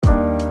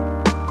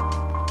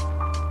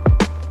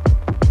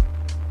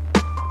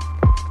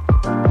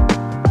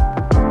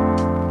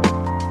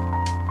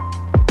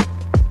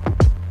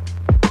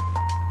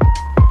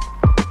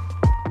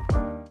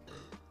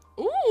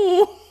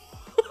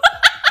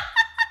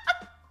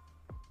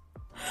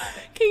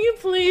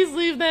please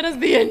leave that as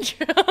the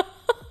intro?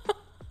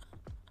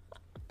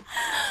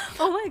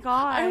 Oh my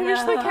god. I wish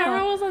the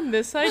camera was on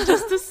this side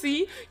just to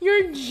see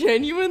your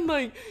genuine,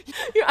 like,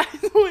 your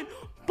eyes went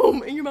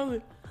boom and your mouth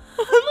like,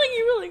 like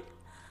you were like.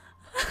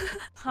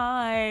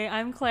 Hi,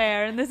 I'm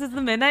Claire, and this is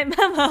the Midnight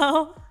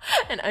Memo.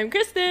 And I'm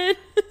Kristen.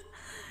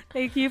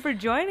 Thank you for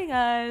joining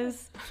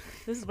us.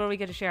 This is where we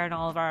get to share in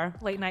all of our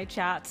late night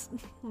chats,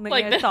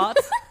 Like night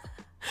thoughts.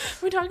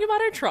 We're talking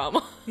about our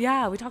trauma.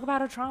 Yeah, we talk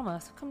about our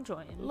trauma, so come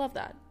join. Love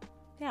that.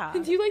 Yeah.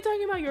 Do you like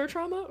talking about your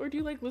trauma, or do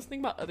you like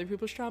listening about other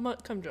people's trauma?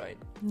 Come join.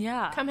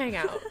 Yeah. Come hang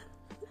out.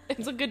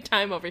 It's a good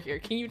time over here.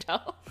 Can you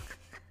tell?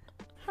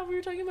 How we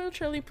were talking about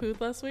Charlie Puth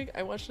last week.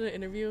 I watched an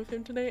interview of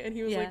him today, and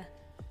he was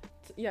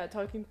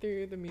talking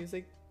through the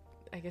music,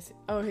 I guess,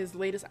 his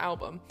latest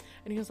album.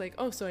 And he was like,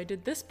 so I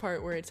did this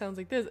part where it sounds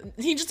like this. And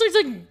he just starts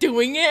like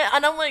doing it,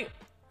 and I'm like,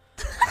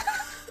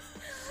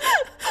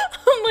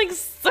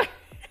 sorry.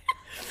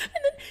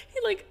 And then he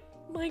like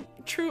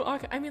true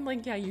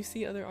you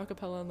see other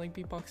acapella and like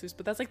beatboxers,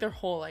 but that's like their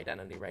whole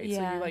identity, right? Yeah.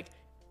 So you're like,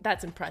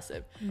 that's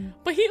impressive.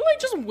 But he like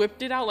just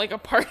whipped it out like a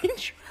party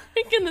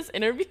trick in this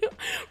interview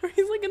where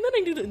he's like, and then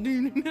I do the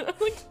I'm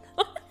like,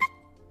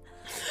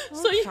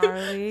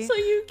 Charlie. so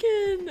you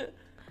can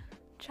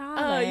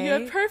Charlie. you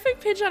have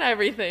perfect pitch on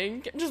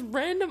everything, just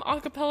random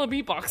acapella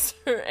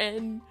beatboxer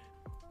and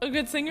a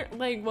good singer.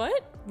 Like,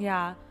 what?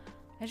 Yeah.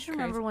 I just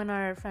remember when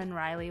our friend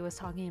Riley was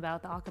talking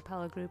about the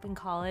acapella group in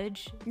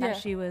college that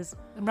she was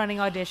running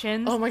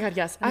auditions. Oh my god,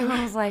 yes.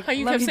 I was like, how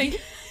you kept saying,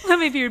 let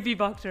me be your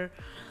beatboxer.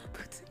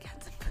 Boots and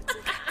cats and boots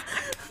and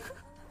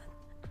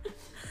cats.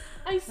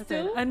 I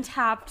still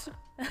untapped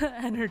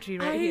energy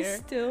here. I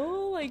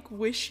still like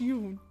wish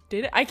you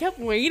did it. I kept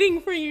waiting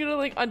for you to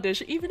like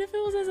audition, even if it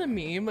was as a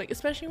meme, like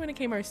especially when it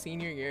came our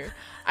senior year.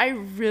 I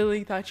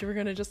really thought you were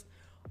gonna just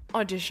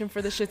audition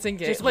for the shits and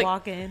gigs. Just like,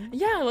 walk in.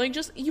 Yeah, like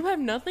just you have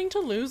nothing to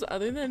lose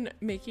other than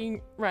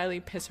making Riley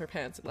piss her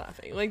pants and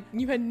laughing. Like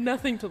you had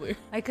nothing to lose.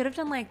 I could have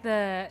done like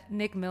the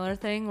Nick Miller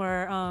thing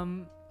where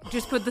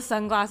just put the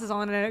sunglasses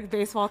on and a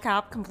baseball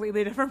cap,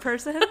 completely different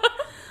person.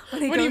 What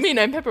do you mean?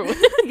 I'm Pepperwood.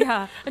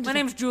 Yeah. My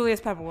name's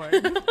Julius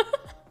Pepperwood.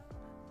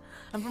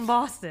 I'm from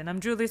Boston. I'm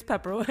Julius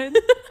Pepperwood.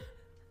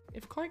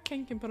 If Clark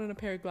Kent can put on a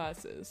pair of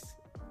glasses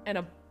and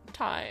a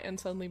tie and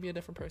suddenly be a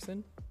different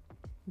person.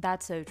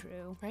 That's so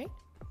true. Right?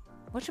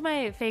 What should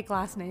my fake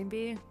last name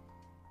be?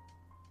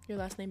 Your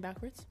last name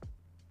backwards?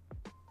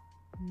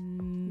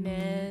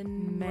 Manron.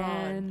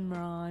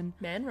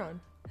 Manron.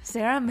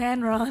 Sarah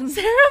Manron.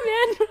 Sarah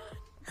Manron.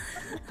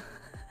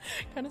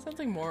 Kind of sounds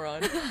like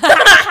moron.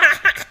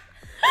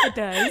 It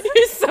does.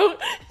 You're so...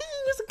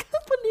 Just a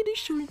couple little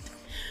short.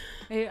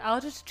 Hey,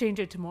 I'll just change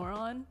it to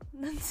moron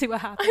and see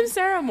what happens. I'm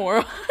Sarah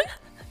Moron.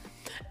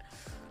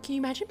 Can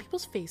you imagine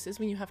people's faces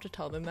when you have to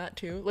tell them that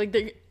too? Like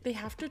they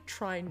have to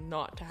try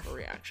not to have a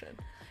reaction.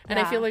 And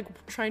I feel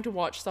like trying to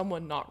watch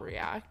someone not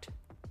react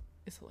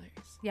is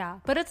hilarious. Yeah,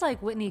 but it's like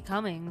Whitney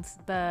Cummings,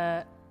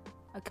 a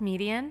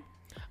comedian.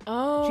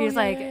 Oh, she's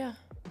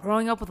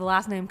growing up with the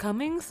last name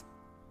Cummings.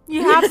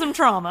 You have some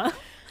trauma.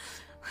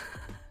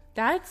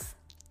 That's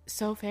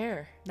so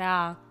fair.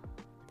 Yeah.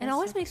 And it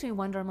always makes me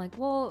wonder, I'm like,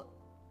 well,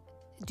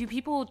 do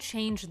people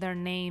change their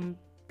name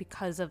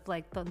because of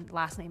like the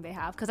last name they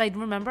have? Because I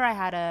remember I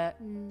had a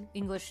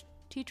English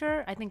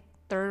teacher, I think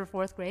 3rd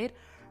or 4th grade,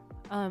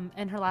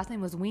 and her last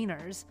name was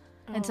Wieners.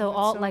 And so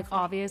all like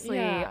obviously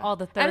all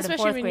the 3rd and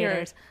 4th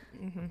graders,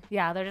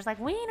 they're just like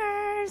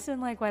Wieners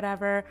and like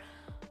whatever.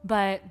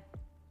 But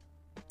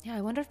yeah,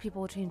 I wonder if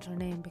people will change their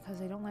name because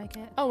they don't like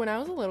it. Oh, when I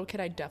was a little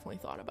kid, I definitely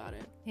thought about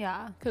it.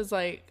 Yeah. Because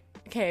like,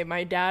 okay,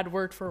 my dad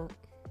worked for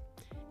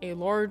a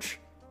large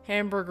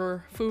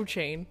hamburger food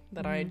chain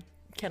that I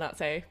cannot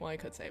say. Well, I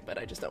could say, but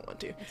I just don't want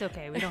to. It's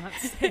okay. We don't have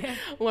to say it.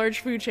 Large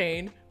food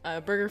chain,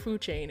 burger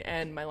food chain,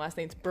 and my last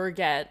name's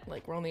Burgett.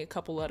 Like, we're only a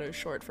couple letters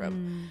short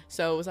from.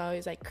 So it was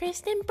always like,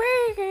 Kristen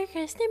Burger,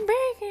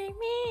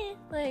 man.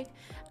 Like,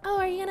 oh,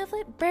 are you gonna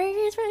flip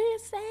burgers for your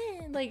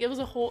son? Like, it was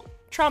a whole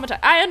traumatized.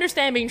 I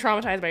understand being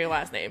traumatized by your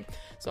last name.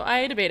 So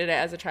I debated it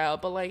as a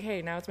child, but like,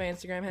 hey, now it's my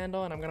Instagram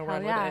handle and I'm gonna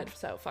run with it.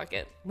 So fuck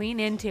it. Lean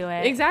into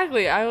it.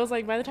 Exactly. I was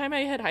like, by the time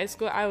I hit high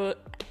school,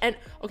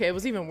 it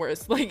was even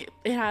worse. Like,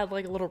 it had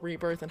like a little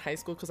rebirth in high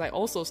school because I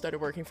also started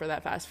working for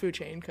that fast food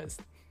chain because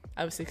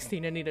I was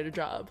 16 and needed a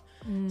job.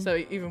 So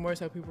even more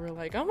so, people were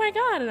like, oh my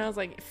god. And I was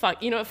like,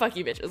 fuck, you know what? Fuck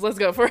you bitches. Let's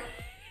go for it.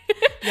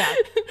 Yeah.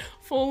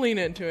 Full lean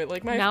into it.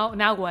 Like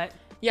now what?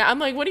 Yeah, I'm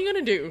like, what are you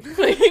gonna do?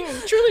 Like,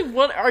 truly,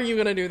 what are you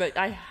gonna do that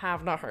I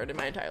have not heard in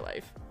my entire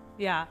life?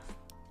 Yeah.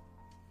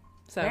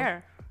 So.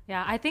 Fair.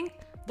 Yeah, I think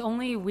the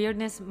only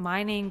weirdness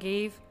my name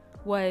gave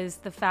was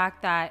the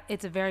fact that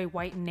it's a very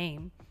white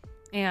name.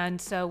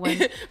 And so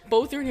when...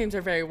 Both your names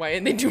are very white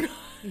and they do not...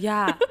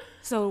 Yeah.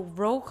 So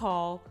roll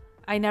call,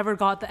 I never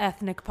got the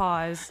ethnic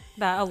pause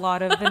that a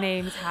lot of the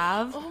names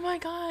have. Oh my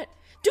god.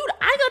 Dude,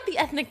 I got the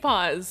ethnic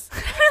pause.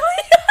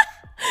 Really?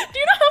 Do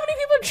you know how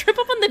many people trip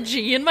up on the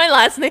G in my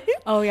last name?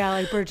 Oh yeah,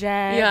 like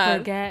Burgett, Yeah.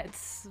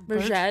 Burgett's,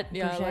 Burgett,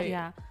 yeah, Burgett, like-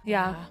 yeah.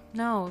 yeah.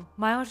 No,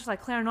 mine was just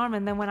like Claire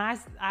Norman. Then when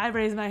I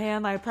raised my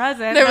hand like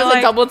present, There was they're a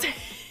like, double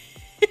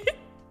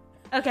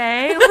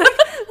okay.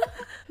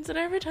 Did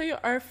I ever tell you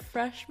my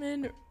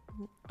freshman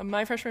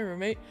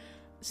roommate?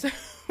 So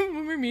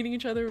when we're meeting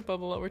each other with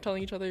Bubble, we're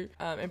telling each other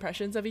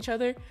impressions of each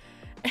other.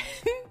 And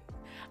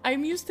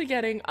I'm used to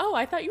getting, oh,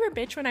 I thought you were a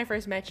bitch when I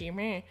first met you.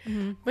 Meh.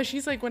 But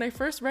she's like, when I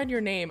first read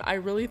your name, I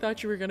really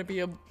thought you were going to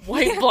be a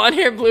white,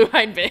 blonde-haired,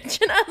 blue-eyed bitch.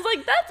 And I was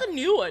like, that's a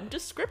new one.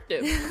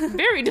 Descriptive.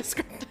 Very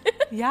descriptive.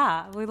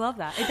 Yeah, we love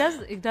that.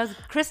 It does.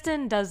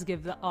 Kristen does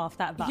give off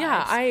that vibe.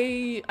 Yeah,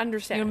 I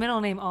understand. Your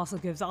middle name also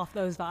gives off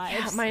those vibes.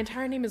 Yeah, my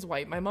entire name is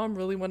white. My mom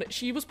really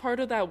she was part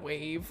of that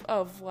wave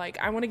of like,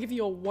 I want to give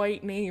you a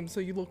white name so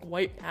you look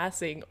white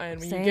passing. And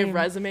when you give Same.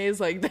 resumes,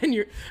 like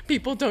then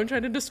people don't try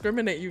to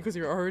discriminate you because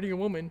you're already a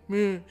woman.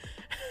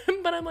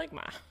 But I'm like,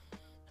 ma.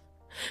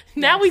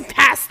 Now we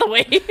passed the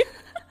wave.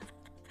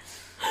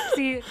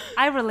 See,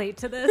 I relate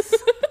to this.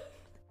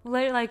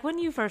 Like when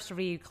you first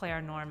read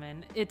Claire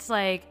Norman, it's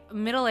like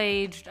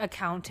middle-aged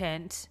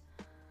accountant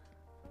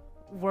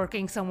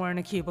working somewhere in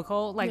a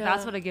cubicle. Like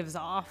that's Yeah. what it gives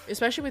off.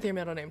 Especially with your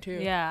middle name too.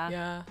 Yeah.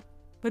 Yeah.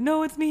 But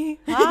no, it's me.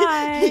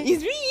 Hi.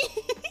 It's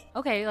me.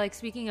 Okay, like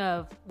speaking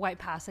of white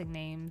passing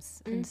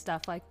names and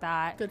stuff like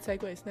that. Good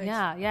segues. Nice.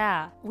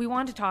 Yeah. We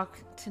want to talk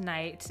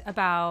tonight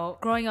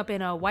about growing up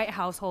in a white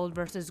household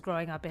versus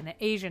growing up in an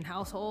Asian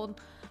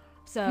household.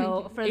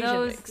 So for Asian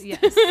those, mixed.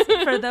 yes,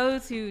 for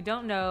those who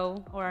don't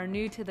know or are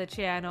new to the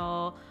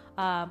channel,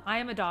 I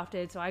am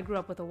adopted, so I grew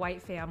up with a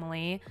white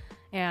family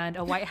and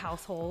a white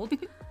household.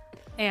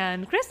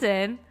 And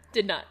Kristen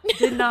Did not.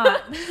 did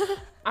not.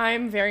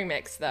 I'm very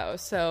mixed though.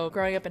 So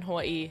growing up in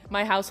Hawaii,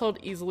 my household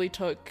easily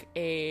took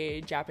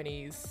a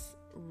Japanese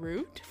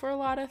route for a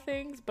lot of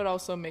things, but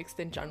also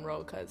mixed in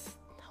general because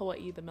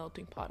Hawaii, the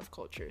melting pot of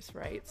cultures,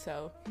 right?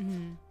 So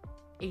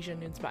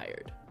Asian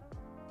inspired,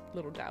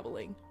 little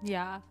dabbling.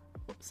 Yeah.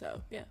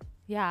 So yeah.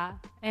 Yeah.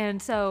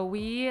 And so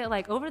we,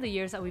 like, over the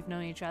years that we've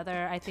known each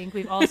other, I think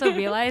we've also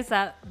realized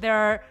that there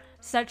are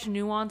such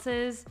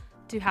nuances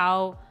to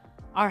how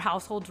our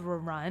households were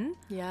run.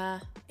 Yeah.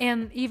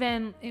 And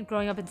even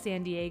growing up in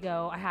San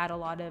Diego, I had a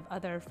lot of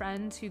other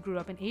friends who grew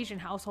up in Asian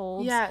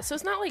households. Yeah. So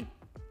it's not like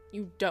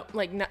you don't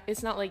like.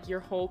 It's not like your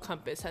whole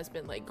compass has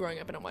been like growing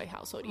up in a white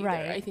household either.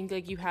 Right. I think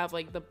like you have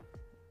like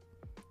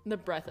the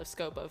breadth of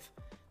scope of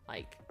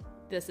like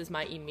this is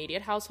my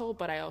immediate household,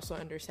 but I also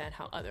understand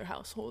how other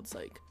households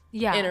like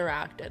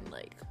interact and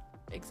like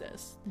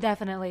exist.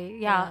 Definitely.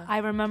 Yeah. I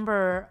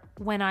remember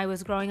when I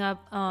was growing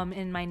up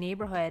in my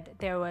neighborhood,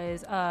 there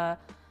was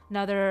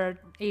another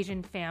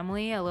Asian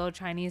family, a little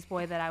Chinese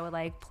boy that I would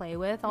like play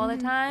with all the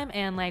time.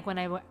 And like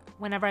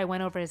whenever I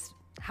went over his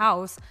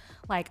house,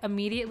 like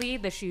immediately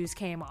the shoes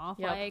came off.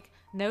 Yep. Like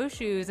no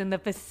shoes in the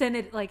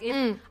vicinity. Like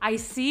if I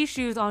see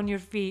shoes on your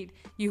feet,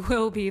 you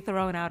will be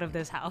thrown out of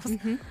this house.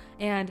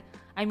 And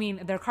I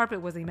mean, their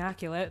carpet was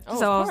immaculate. Oh,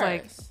 so I of was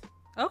like, course.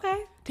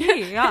 okay,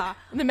 T, yeah.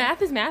 The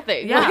math is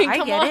mathing. Yeah, Like, I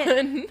come get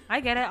on. it. I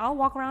get it. I'll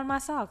walk around in my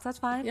socks. That's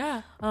fine.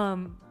 Yeah.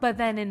 But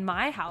then in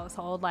my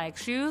household, like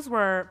shoes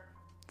were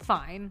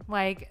fine,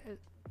 like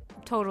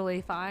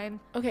totally fine.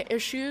 Okay, are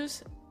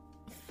shoes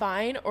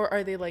fine or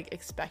are they like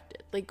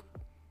expected? Like,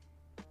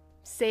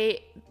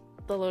 say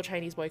the little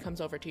Chinese boy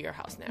comes over to your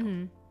house now,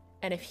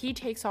 and if he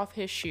takes off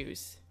his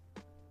shoes,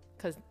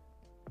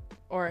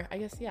 or I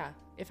guess, yeah,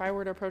 if I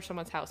were to approach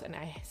someone's house and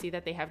I see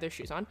that they have their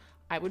shoes on,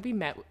 I would be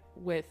met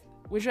with,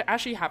 which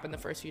actually happened the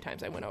first few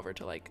times I went over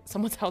to like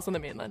someone's house on the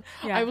mainland.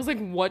 Yeah. I was like,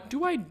 what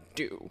do I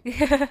do?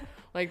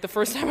 Like the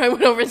first time I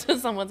went over to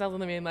someone's house on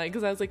the mainland,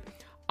 because I was like,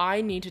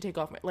 I need to take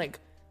off my, like,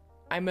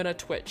 I'm gonna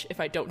twitch if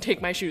I don't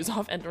take my shoes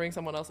off entering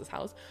someone else's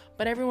house.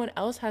 But everyone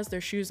else has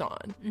their shoes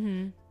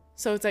on.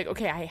 So it's like,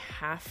 okay, I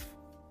have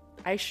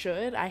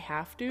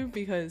to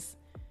because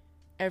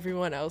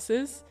everyone else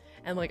is.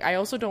 And like, I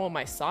also don't want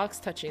my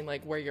socks touching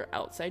like where your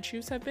outside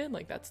shoes have been.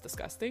 Like, that's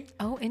disgusting.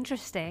 Oh,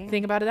 interesting.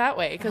 Think about it that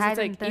way. Because I it's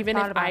like, hadn't even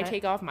thought if about I it.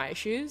 take off my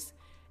shoes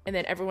and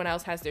then everyone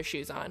else has their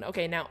shoes on,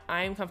 okay, now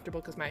I'm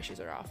comfortable because my shoes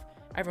are off.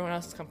 Everyone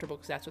else is comfortable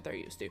because that's what they're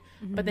used to.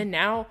 But then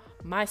now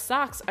my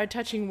socks are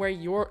touching where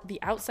the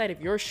outside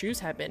of your shoes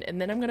have been, and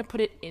then I'm gonna put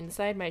it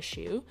inside my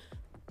shoe.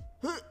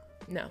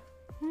 No.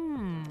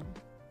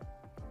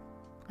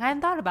 I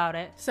hadn't thought about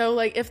it. So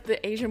like, if the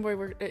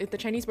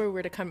Chinese boy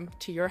were to come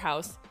to your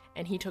house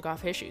and he took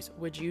off his shoes,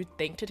 would you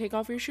think to take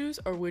off your shoes,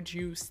 or would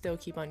you still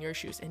keep on your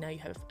shoes? And now you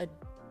have a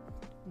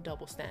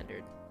double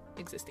standard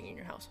existing in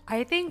your house.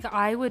 I think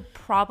I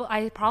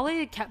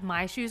probably kept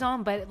my shoes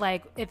on, but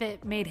like if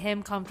it made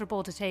him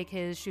comfortable to take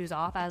his shoes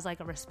off as like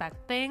a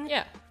respect thing,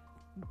 Yeah.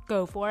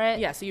 go for it.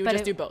 Yeah. So you would But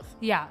just do both.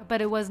 Yeah,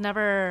 but it was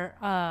never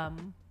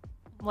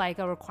like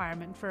a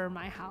requirement for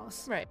my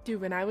house. Right.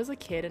 Dude, when I was a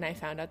kid and I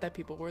found out that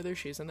people wore their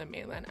shoes on the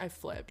mainland, I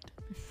flipped.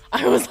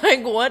 I was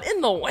like, what in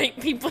the white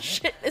people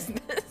shit is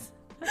this?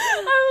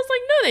 I was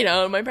like, no, they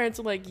don't. My parents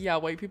were like, yeah,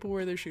 white people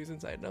wear their shoes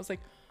inside. And I was like,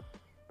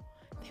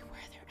 they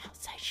wear their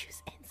outside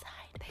shoes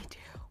inside. They do.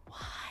 Why?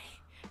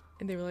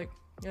 And they were like,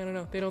 I don't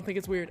know. They don't think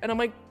it's weird. And I'm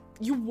like,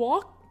 you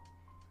walk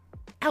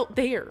out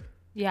there.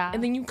 Yeah.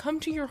 And then you come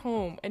to your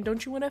home, and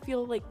don't you want to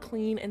feel like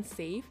clean and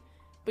safe?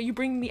 But you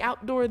bring the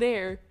outdoor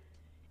there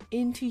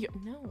into your...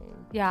 No.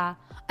 Yeah.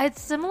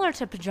 It's similar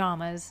to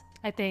pajamas,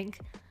 I think.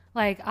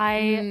 Like,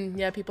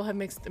 yeah, people have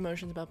mixed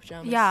emotions about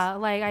pajamas. Yeah,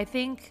 like, I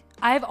think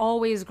I've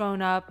always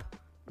grown up,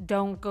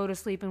 don't go to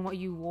sleep in what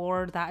you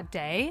wore that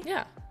day.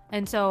 Yeah.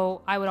 And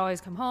so I would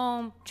always come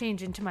home,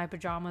 change into my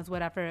pajamas,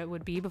 whatever it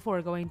would be,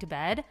 before going to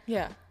bed.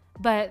 Yeah.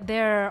 But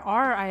there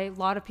are a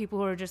lot of people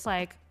who are just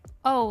like,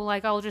 oh,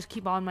 like, I'll just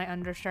keep on my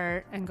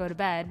undershirt and go to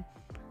bed.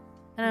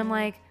 And I'm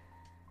like,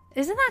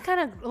 isn't that kind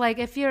of like,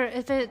 if you're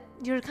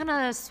kind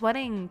of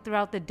sweating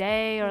throughout the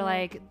day, or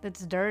like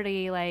it's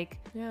dirty, like,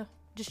 yeah,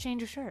 just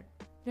change your shirt.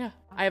 Yeah.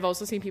 I've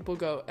also seen people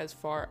go as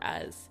far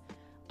as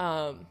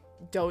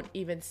don't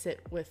even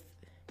sit with,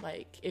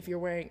 like, if you're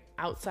wearing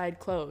outside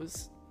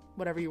clothes,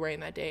 whatever you're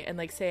wearing that day, and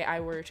like, say I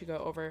were to go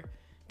over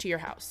to your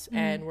house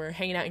and we're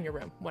hanging out in your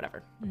room,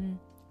 whatever,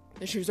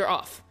 the shoes are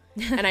off,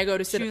 and I go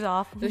to sit shoes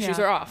off. The shoes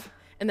are off,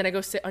 and then I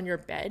go sit on your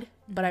bed,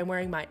 but I'm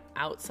wearing my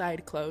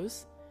outside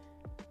clothes.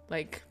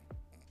 Like,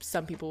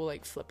 some people will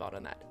like flip out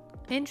on that.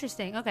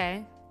 Interesting.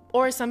 Okay.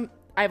 Or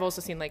I've also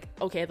seen, like,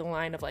 okay, the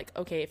line of like,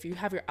 okay, if you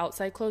have your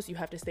outside clothes, you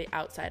have to stay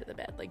outside of the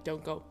bed. Like,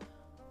 don't go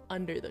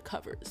under the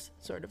covers,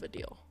 sort of a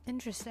deal.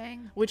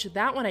 Interesting. Which,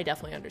 that one I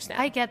definitely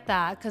understand. I get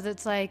that, because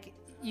it's like,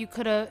 you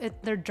could have,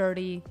 they're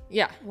dirty.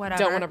 Yeah.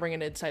 Whatever. Don't want to bring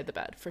it inside the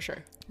bed, for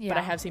sure. Yeah. But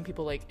I have seen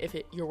people, like, if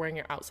you're wearing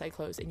your outside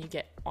clothes and you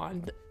get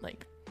on,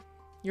 like,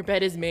 your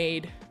bed is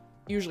made,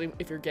 usually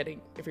if you're going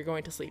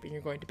to sleep and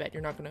you're going to bed,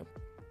 you're not going to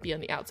be on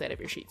the outside of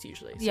your sheets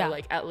usually. So,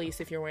 like, at least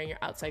if you're wearing your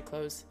outside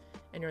clothes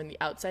and you're on the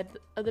outside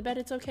of the bed,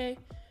 it's okay.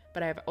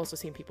 But I've also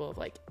seen people of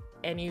like,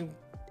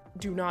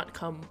 do not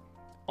come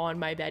on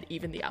my bed,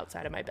 even the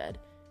outside of my bed.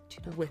 Do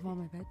not come on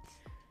my bed.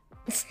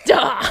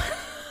 Stop.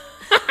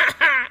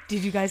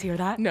 Did you guys hear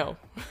that? No.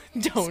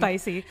 Don't.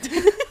 Spicy.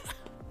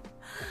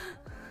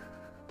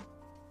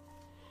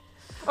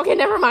 Okay,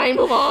 never mind.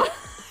 Move on.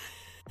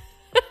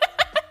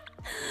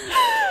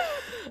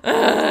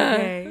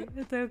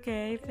 It's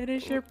okay.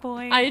 Finish your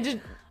point. I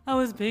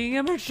was being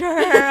immature.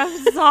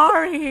 I'm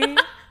sorry.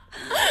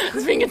 I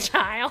was being a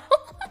child.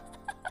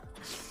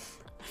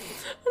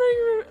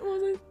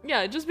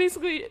 Yeah, just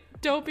basically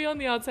don't be on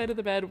the outside of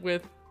the bed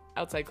with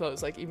outside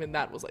clothes. Like, even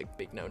that was like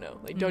big no.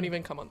 Like, don't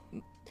even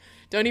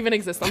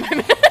exist on my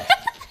bed.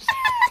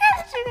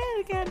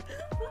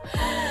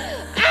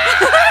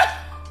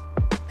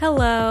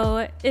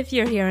 Hello. If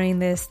you're hearing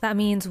this, that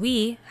means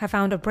we have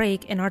found a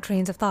break in our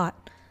trains of thought.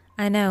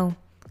 I know,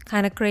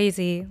 kind of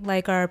crazy,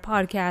 like our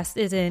podcast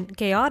isn't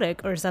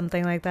chaotic or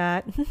something like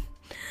that.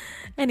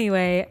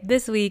 Anyway,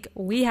 this week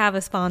we have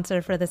a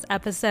sponsor for this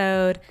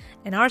episode,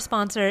 and our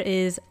sponsor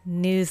is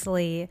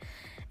Newsly.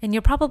 And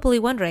you're probably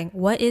wondering,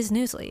 what is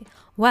Newsly?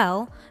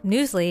 Well,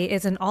 Newsly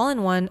is an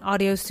all-in-one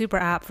audio super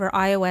app for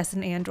iOS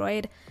and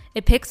Android.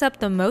 It picks up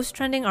the most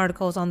trending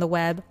articles on the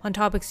web on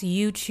topics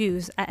you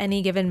choose at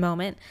any given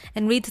moment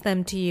and reads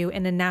them to you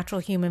in a natural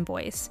human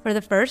voice. For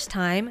the first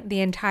time,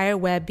 the entire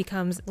web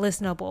becomes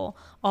listenable,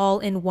 all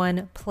in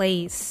one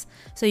place.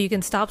 So you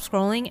can stop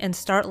scrolling and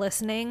start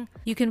listening.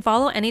 You can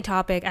follow any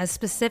topic as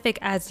specific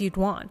as you'd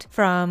want,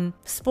 from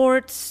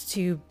sports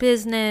to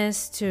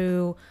business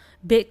to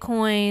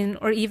Bitcoin,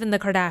 or even the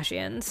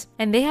Kardashians.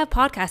 And they have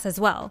podcasts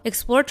as well.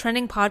 Explore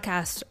trending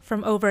podcasts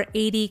from over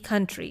 80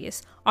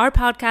 countries. Our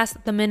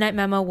podcast, The Midnight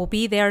Memo, will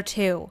be there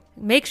too.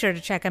 Make sure to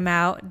check them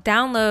out.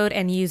 Download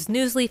and use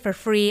Newsly for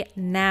free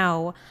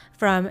now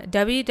from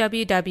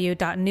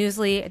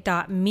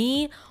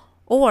www.newsly.me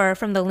or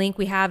from the link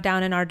we have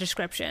down in our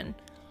description.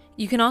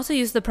 You can also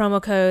use the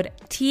promo code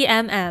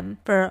TMM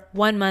for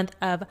 1 month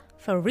of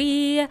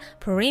free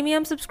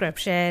premium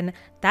subscription.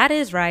 That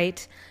is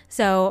right.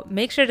 So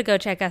make sure to go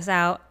check us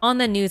out on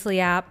the Newsly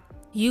app.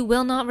 You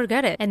will not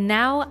regret it. And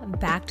now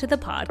back to the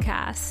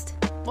podcast.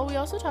 Well, we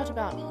also talked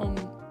about home,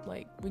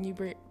 like when you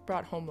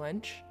brought home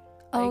lunch,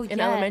 like,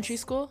 in elementary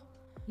school.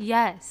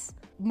 Yes.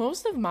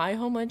 Most of my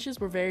home lunches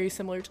were very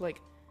similar to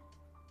like,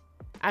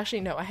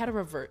 actually no, I had a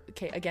revert.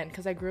 Okay, again,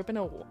 because I grew up in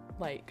a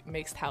like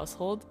mixed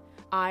household.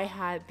 I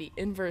had the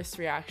inverse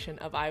reaction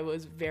of I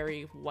was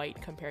very white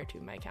compared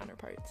to my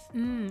counterparts.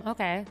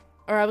 Okay.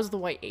 Or I was the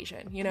white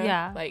Asian, you know?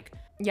 Yeah. Like,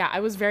 yeah, I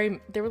was there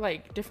were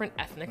like different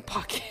ethnic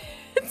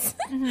pockets.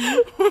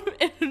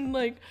 And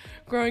like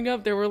growing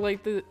up, there were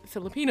like the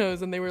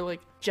Filipinos and they were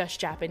like just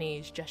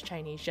Japanese, just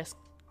Chinese, just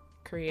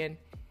Korean.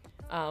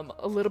 A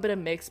little bit of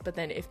mix, but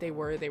then if they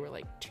were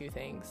like two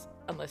things.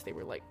 Unless they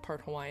were like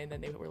part Hawaiian,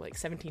 then they were like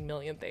 17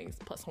 million things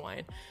plus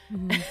Hawaiian.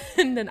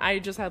 And then I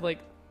just had like,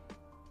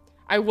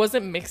 I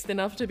wasn't mixed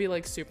enough to be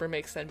like super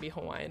mixed and be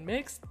Hawaiian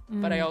mixed,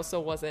 but I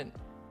also wasn't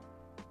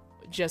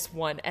just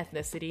one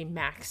ethnicity,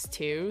 max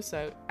two.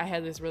 So I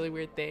had this really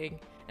weird thing,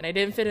 and I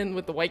didn't fit in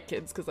with the white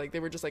kids because like they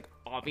were just like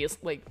obvious,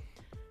 like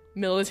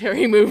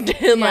military moved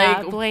in,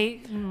 like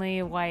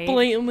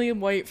blatantly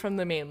white from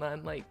the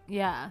mainland, like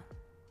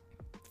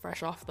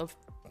fresh off the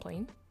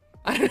plane.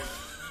 I don't know.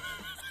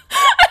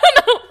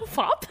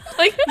 FOP,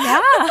 like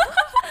yeah.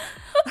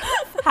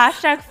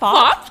 Hashtag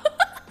FOP.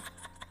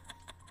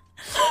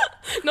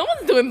 No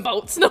one's doing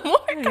boats no more.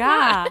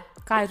 Yeah.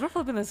 Guys, we're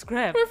flipping the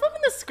script. We're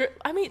flipping the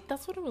script. I mean,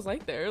 that's what it was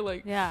like there.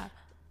 Like, Yeah.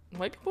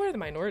 white people are the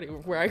minority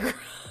where I grew up.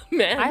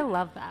 Man. I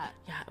love that.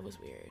 Yeah, it was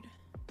weird.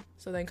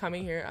 So then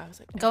coming here, I was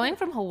like, Going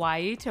from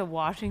Hawaii to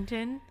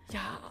Washington,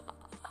 yeah.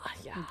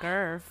 Yeah.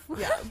 Gurf.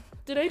 Yeah.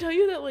 Did I tell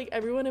you that, like,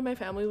 everyone in my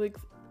family, like,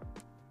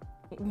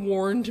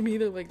 warned me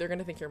that, like, they're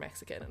gonna think you're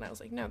Mexican? And I was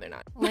like, no, they're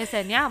not.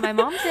 Listen, yeah, my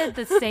mom said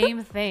the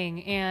same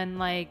thing. And,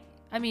 like,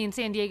 I mean,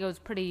 San Diego's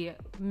pretty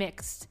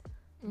mixed.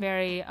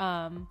 Very,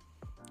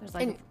 there's,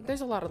 like... And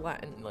there's a lot of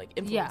Latin, like,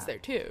 influence Yeah. there,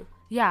 too.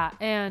 Yeah,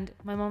 and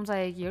my mom's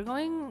like, you're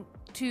going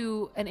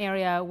to an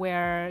area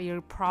where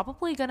you're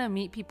probably gonna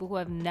meet people who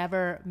have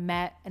never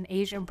met an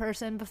Asian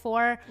person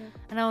before. Yeah.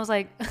 And I was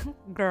like,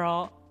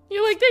 girl,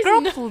 You're like, there's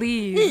girl, no...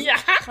 please.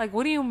 Yeah. Like,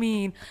 what do you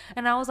mean?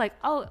 And I was like,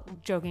 oh,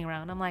 joking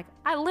around. I'm like,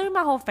 I literally,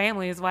 my whole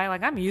family is white.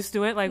 Like, I'm used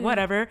to it. Like,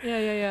 whatever.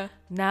 Yeah.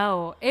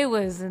 No, it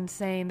was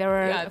insane. There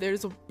were... Yeah,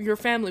 there's your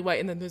family white,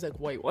 and then there's, like,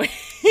 white.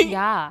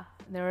 Yeah,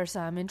 there were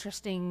some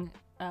interesting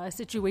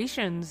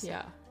situations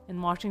Yeah.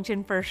 in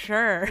Washington for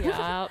sure.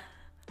 Yeah.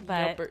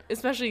 But... Yep,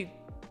 especially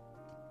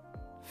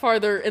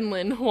farther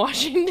inland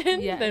Washington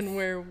Yes. than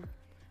where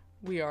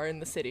we are in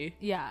the city.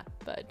 Yeah,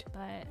 But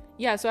but...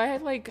 yeah, so I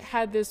had like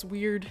had this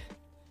weird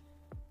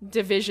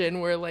division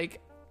where like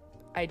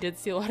I did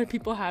see a lot of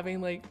people having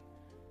like,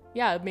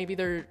 yeah, maybe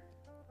their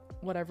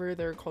whatever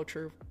their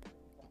culture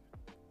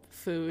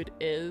food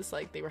is,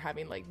 like they were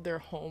having like their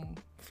home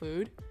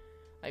food,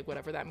 like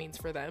whatever that means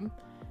for them.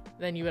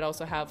 Then you would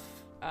also have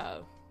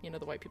you know,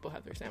 the white people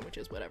have their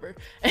sandwiches, whatever.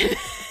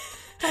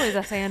 It's always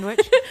a sandwich.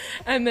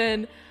 And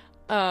then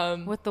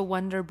With the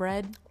Wonder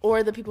Bread.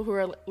 or the people who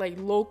are like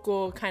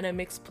local kind of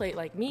mixed plate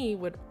like me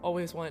would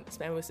always want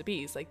spam with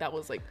bees. Like that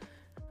was like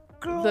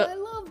Girl, the- I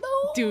love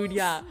those. dude,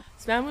 yeah,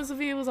 spam with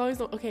bees was always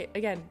okay.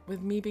 Again,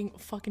 with me being a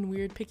fucking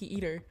weird picky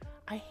eater,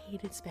 I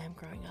hated spam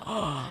growing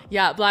up.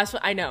 Yeah,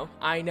 blasphemy. I know.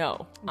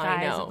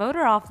 Guys, vote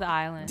her off the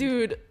island.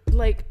 Dude,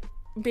 like,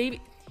 baby,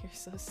 you're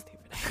so stupid.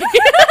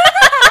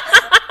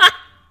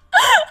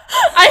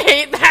 I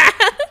hate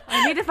that.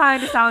 I need to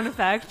find a sound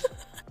effect.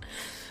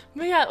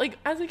 But yeah, like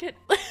as a kid,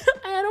 I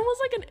had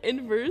almost like an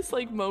inverse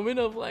like moment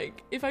of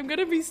like, if I'm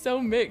gonna be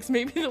so mixed,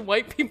 maybe the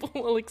white people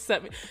will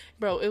accept me.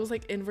 Bro, it was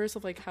like inverse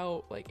of like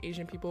how like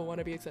Asian people want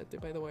to be accepted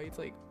by the whites,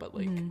 like, but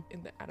like in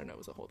the, I don't know, it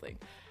was a whole thing.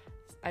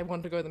 I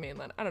wanted to go to the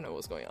mainland. I don't know what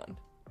was going on.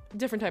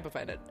 Different type of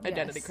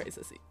identity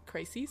crises.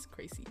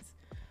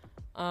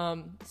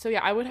 So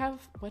yeah, I would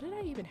have, what did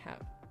I even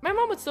have? My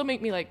mom would still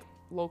make me like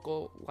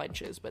local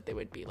lunches, but they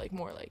would be like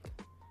more like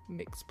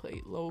mixed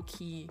plate, low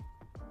key,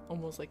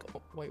 almost like a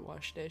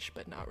whitewash dish,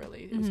 but not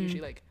really. It was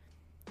usually like,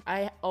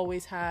 I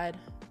always had,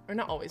 or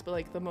not always, but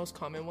like the most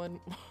common one,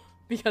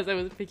 because I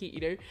was a picky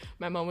eater,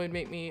 my mom would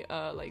make me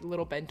like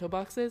little bento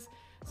boxes.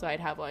 So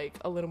I'd have like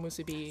a little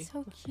musubi.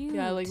 So cute.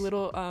 Yeah, like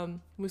little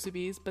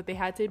musubis, but they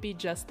had to be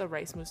just the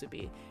rice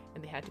musubi,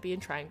 and they had to be in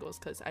triangles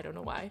because I don't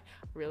know why.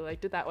 I really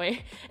liked it that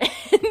way.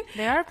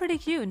 They are pretty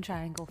cute in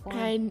triangle form.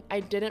 And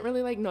I didn't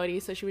really like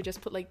nori, so she would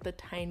just put like the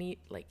tiny,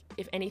 like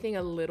if anything,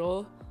 a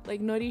little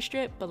like nori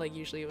strip, but like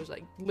usually it was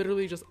like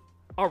literally just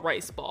a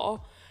rice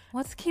ball.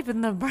 What's keeping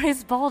the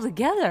rice ball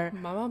together?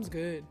 My mom's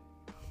good.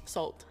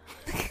 Salt.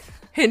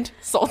 Hint,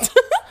 salt.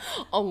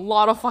 A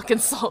lot of fucking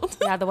salt.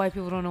 Yeah, the white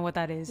people don't know what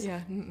that is.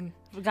 Yeah.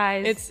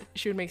 Guys,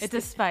 She would make it's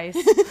a spice.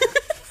 not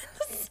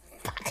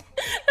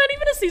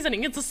even a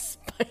seasoning, it's a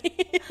spice.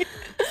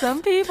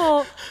 Some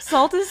people,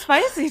 salt is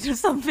spicy to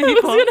some I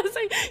people. was gonna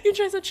say, you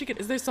try some chicken.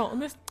 Is there salt in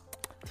this?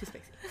 Too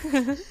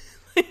spicy.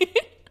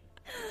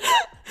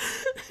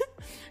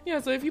 Yeah,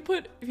 so if you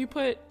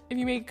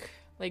make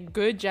like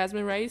good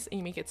jasmine rice and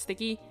you make it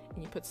sticky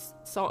and you put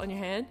salt in your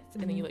hand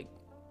and then you like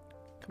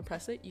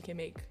compress it, you can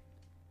make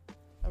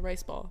a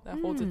rice ball that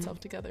holds itself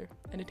together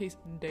and it tastes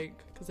dank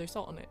because there's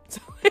salt in it.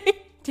 So like,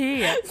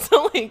 Tea.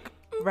 so like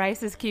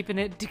Rice is keeping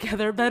it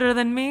together better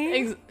than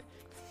me.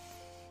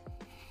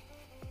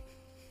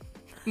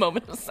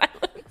 Moment of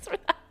silence for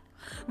that.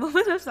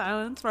 Moment of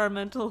silence for our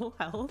mental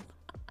health.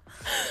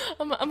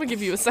 I'm gonna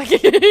give you a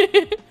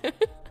second.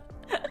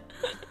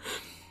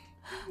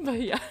 But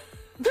yeah.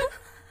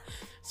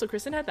 So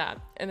Kristen had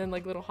that, and then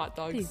like little hot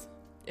dogs. Please.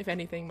 If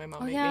anything, my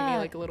mom made yeah. me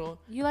like a little.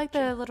 You like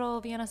the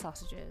little Vienna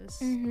sausages.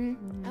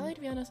 I liked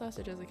Vienna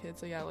sausage as a kid,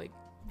 so yeah, like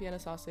Vienna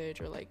sausage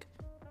or like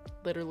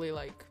literally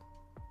like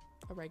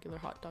a regular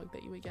hot dog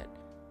that you would get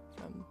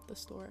from the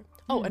store.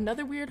 Oh,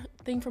 another weird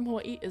thing from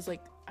Hawaii is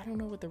like, I don't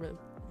know what they're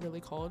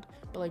really called,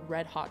 but like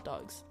red hot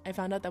dogs. I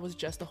found out that was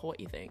just a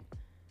Hawaii thing.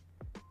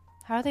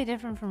 How are they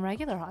different from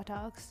regular hot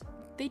dogs?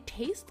 They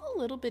taste a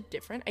little bit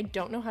different. I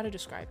don't know how to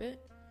describe it.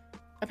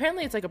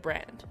 Apparently it's like a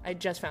brand. I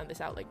just found this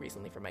out like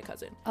recently from my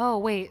cousin. Oh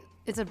wait,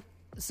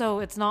 so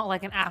it's not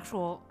like an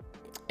actual.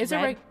 It's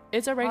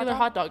a regular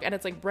hot dog, and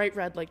it's like bright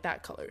red, like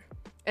that color,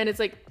 and it's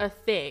like a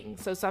thing.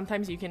 So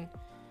sometimes you can,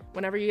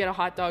 whenever you get a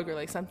hot dog or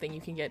like something,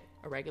 you can get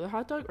a regular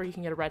hot dog or you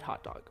can get a red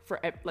hot dog for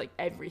like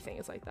everything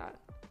is like that.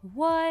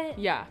 What?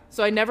 Yeah.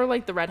 So I never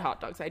liked the red hot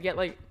dogs. I'd get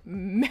like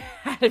mad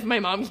if my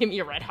mom gave me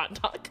a red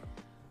hot dog.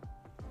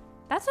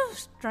 That's so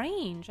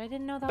strange. I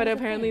didn't know that. But was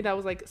apparently a thing. that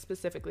was like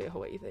specifically a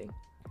Hawaii thing.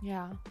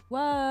 Yeah.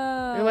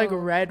 Whoa. They're like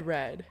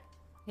red.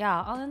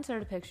 Yeah, I'll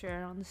insert a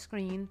picture on the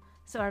screen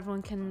so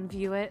everyone can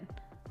view it.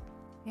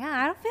 Yeah,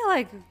 I don't feel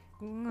like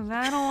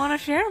I don't want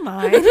to share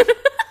mine.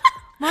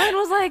 Mine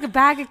was like a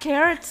bag of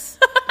carrots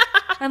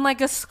and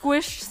like a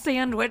squished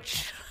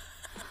sandwich.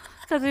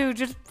 Because we would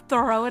just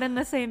throw it in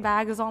the same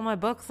bag as all my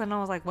books. And I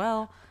was like,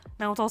 well,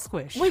 now it's all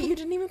squished. Wait, you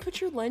didn't even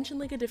put your lunch in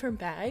like a different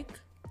bag?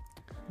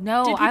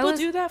 No, Did people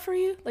do that for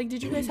you? Like,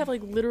 did you guys have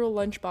like literal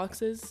lunch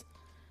boxes?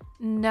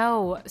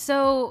 No.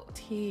 So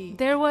Tea.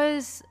 there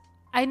was...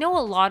 I know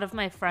a lot of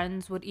my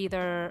friends would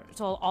either...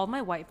 So all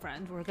my white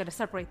friends, we're going to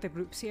separate the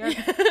groups here.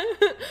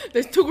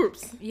 There's two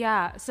groups.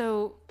 Yeah.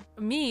 So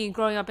me,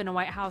 growing up in a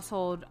white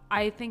household,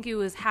 I think it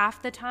was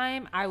half the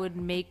time I would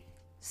make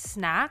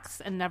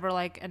snacks and never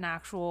like an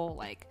actual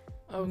like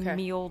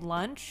meal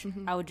lunch.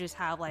 I would just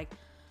have like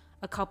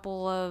a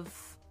couple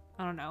of,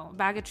 I don't know,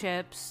 bag of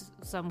chips,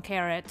 some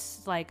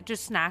carrots, like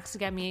just snacks to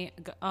get me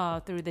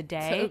through the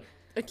day. So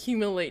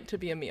accumulate to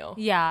be a meal.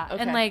 Yeah.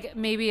 Okay. And like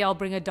maybe I'll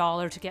bring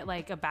 $1 to get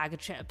like a bag of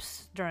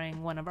chips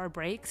during one of our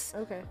breaks.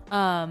 Okay.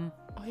 Oh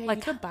yeah, like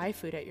you could buy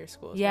food at your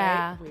schools,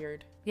 yeah. right?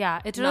 Weird.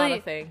 Yeah, it's Not really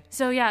a thing.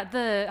 So yeah,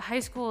 the high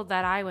school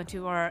that I went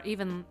to, or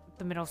even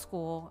the middle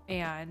school,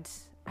 and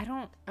I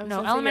don't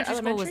know, elementary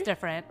school was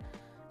different.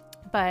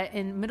 But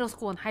in middle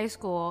school and high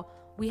school,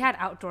 we had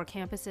outdoor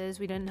campuses.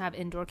 We didn't have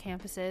indoor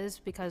campuses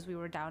because we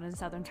were down in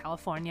Southern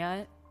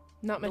California.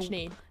 Not much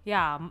need.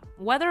 Yeah,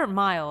 weather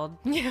mild.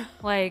 Yeah.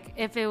 Like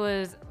if it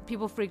was,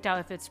 people freaked out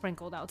if it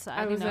sprinkled outside.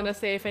 I was gonna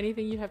say, if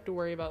anything, you'd have to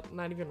worry about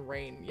not even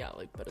rain. Yeah,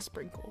 like but a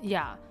sprinkle.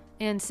 Yeah,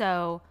 and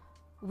so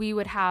we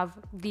would have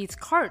these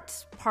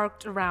carts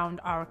parked around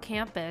our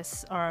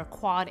campus or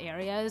quad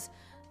areas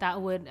that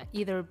would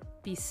either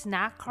be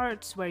snack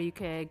carts where you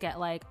could get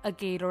like a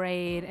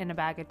Gatorade and a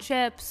bag of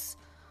chips,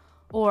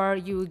 or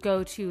you would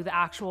go to the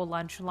actual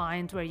lunch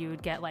lines where you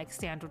would get like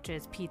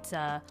sandwiches,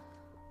 pizza,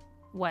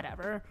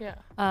 whatever. Yeah.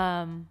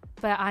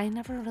 But I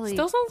never really...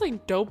 Still sounds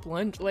like dope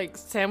lunch. Like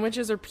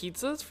sandwiches or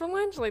pizzas for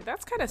lunch. Like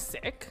that's kind of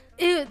sick.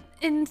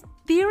 In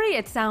theory,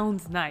 it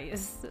sounds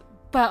nice.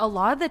 But a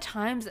lot of the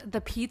times,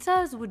 the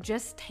pizzas would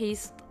just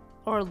taste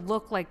or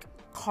look like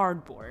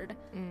cardboard.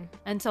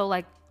 And so,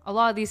 like, a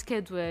lot of these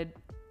kids would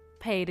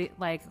pay,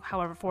 like,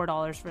 however,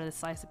 $4 for this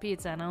slice of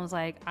pizza. And I was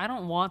like, I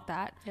don't want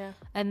that. Yeah.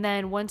 And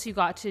then once you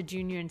got to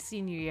junior and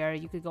senior year,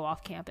 you could go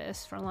off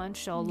campus for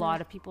lunch. So a lot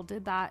of people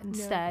did that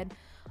instead.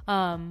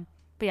 But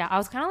yeah, I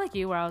was kind of like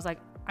you, where I was like,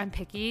 I'm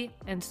picky.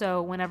 And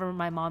so whenever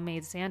my mom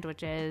made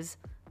sandwiches,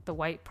 the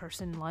white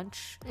person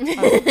lunch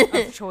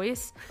of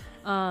choice,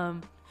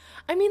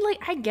 I mean, like,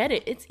 I get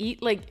it. It's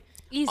like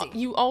easy.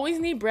 You always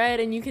need bread,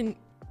 and you can,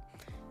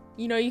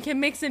 you know, you can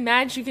mix and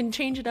match. You can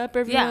change it up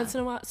every once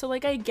in a while. So,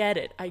 like, I get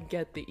it. I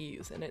get the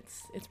ease, and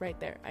it's right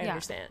there. I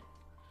understand.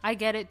 I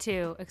get it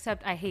too,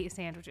 except I hate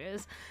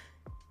sandwiches.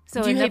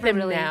 So do you hate them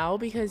now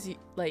because you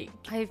like?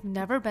 I've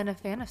never been a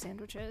fan of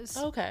sandwiches.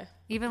 Okay.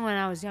 Even when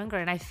I was younger,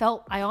 and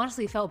I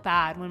honestly felt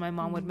bad when my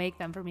mom would make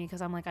them for me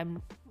because I'm like,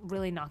 I'm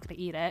really not going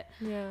to eat it.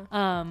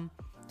 Yeah.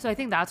 So I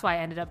think that's why I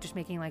ended up just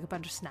making like a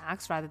bunch of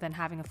snacks rather than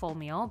having a full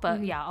meal.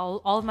 But yeah, all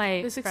of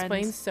my this friends...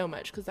 explains so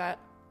much because that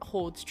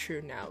holds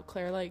true now.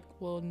 Claire like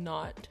will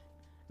not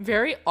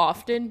very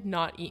often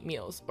not eat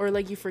meals, or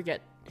like you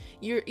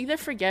either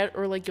forget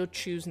or like you'll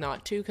choose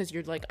not to because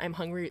you're like, I'm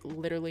hungry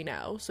literally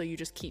now, so you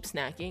just keep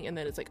snacking, and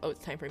then it's like, oh,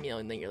 it's time for a meal,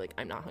 and then you're like,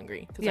 I'm not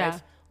hungry because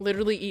I've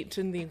literally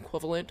eaten the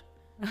equivalent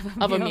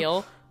of a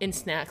meal in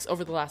snacks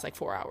over the last like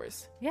 4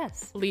 hours.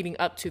 Yes. Leading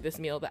up to this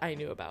meal that I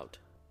knew about.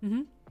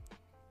 Mm-hmm.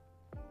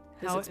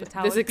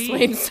 This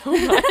explains so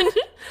much.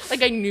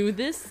 Like, I knew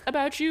this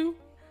about you,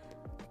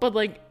 but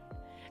like,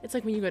 it's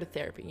like when you go to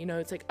therapy, you know,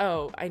 it's like,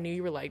 oh, I knew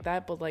you were like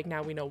that, but like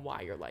now we know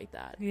why you're like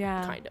that.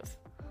 Yeah. Kind of.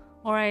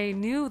 Or I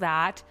knew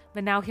that,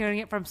 but now hearing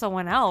it from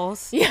someone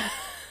else, yeah,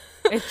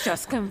 it's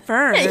just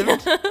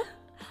confirmed.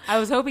 I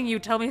was hoping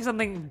you'd tell me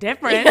something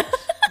different,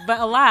 but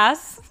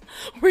alas,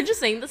 we're just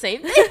saying the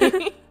same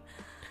thing.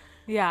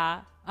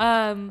 Yeah.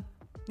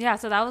 Yeah,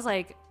 so that was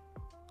like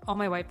all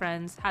my white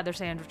friends had their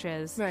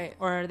sandwiches, right?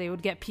 Or they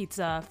would get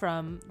pizza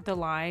from the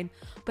line.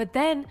 But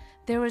then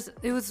it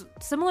was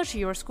similar to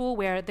your school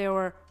where there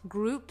were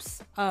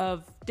groups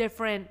of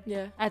different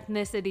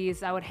ethnicities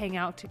that would hang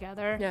out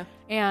together. Yeah.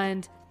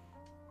 And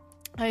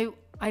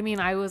I mean,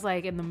 I was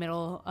like in the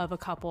middle of a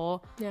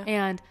couple,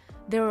 and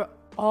there were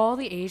all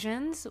the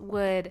Asians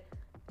would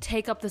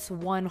take up this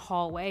one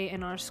hallway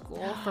in our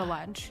school for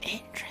lunch.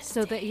 Interesting.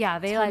 So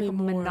that they like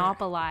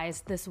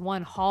monopolized this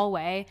one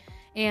hallway,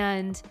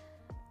 and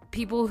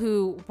people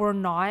who were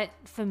not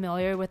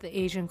familiar with the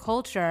Asian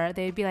culture,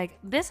 they'd be like,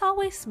 this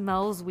hallway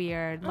smells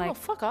weird. Like,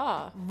 fuck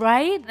off.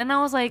 Right? And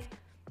I was like,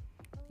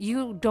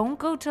 you don't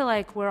go to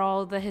like where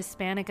all the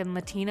Hispanic and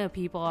Latino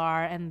people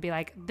are and be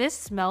like, this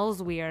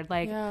smells weird.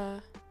 Like,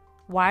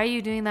 why are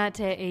you doing that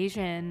to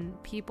Asian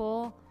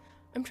people?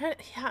 I'm trying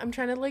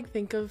to like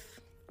think of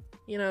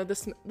you know,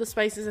 the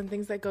spices and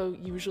things that go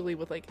usually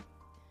with like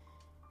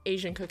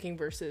Asian cooking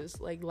versus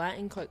like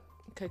Latin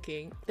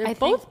cooking. They're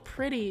both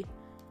pretty.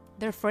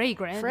 They're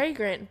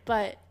fragrant,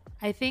 but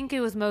I think it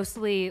was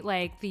mostly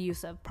like the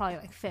use of probably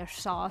like fish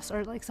sauce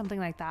or like something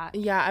like that.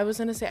 Yeah, I was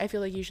gonna say I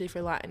feel like usually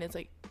for Latin it's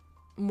like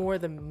more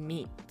the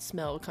meat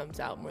smell comes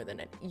out more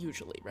than it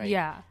usually, right?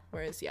 Yeah.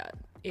 Whereas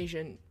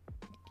Asian,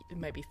 it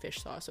might be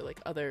fish sauce or like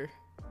other.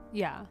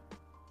 Yeah.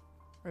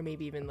 Or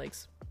maybe even like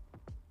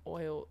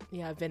oil.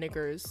 Yeah,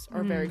 vinegars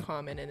are very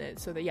common in it.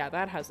 So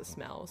that has a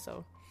smell.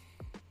 So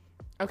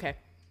okay.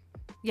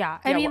 Yeah,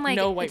 I mean, like,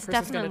 no white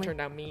person's gonna turn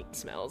down meat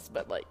smells,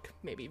 but like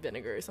maybe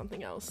vinegar or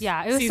something else.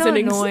 Yeah, it was so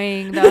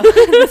annoying.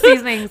 The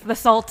seasonings, the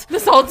salt.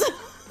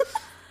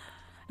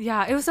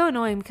 Yeah, it was so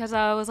annoying because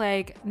I was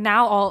like,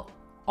 now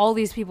all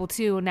these people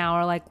too now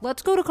are like,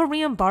 let's go to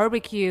Korean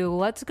barbecue,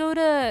 let's go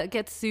to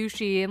get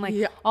sushi and like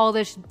all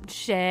this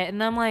shit,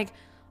 and I'm like,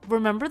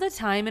 remember the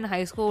time in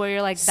high school where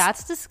you're like,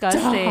 that's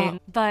disgusting.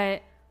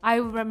 But I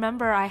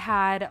remember I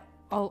had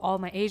all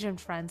my Asian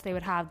friends, they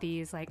would have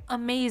these like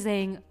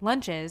amazing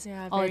lunches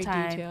all the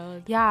time.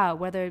 Detailed. Yeah,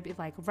 whether it be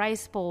like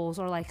rice bowls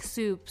or like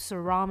soups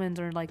or ramens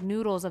or like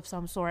noodles of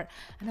some sort.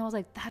 And I was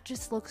like, that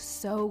just looks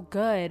so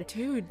good.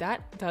 Dude,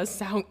 that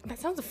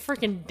sounds a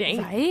freaking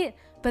dang. Right?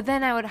 But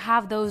then I would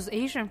have those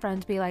Asian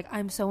friends be like,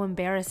 I'm so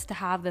embarrassed to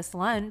have this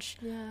lunch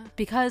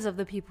because of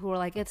the people who are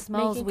like, it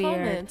smells making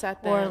weird. Comments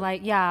at them. Or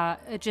like,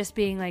 it just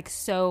being like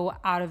so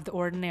out of the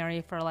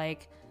ordinary for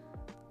like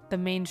the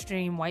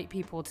mainstream white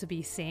people to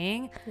be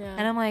seeing.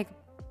 And I'm like,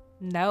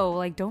 no,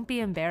 like, don't be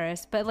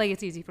embarrassed. But like,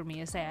 it's easy for me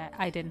to say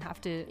I didn't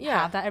have to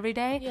have that every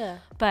day.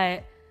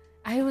 But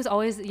I was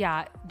always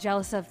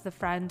jealous of the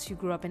friends who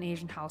grew up in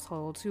Asian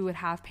households who would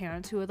have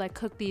parents who would like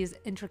cook these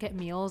intricate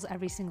meals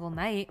every single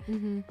night.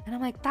 And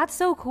I'm like, that's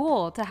so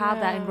cool to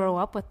have that and grow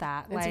up with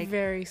that. It's like,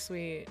 very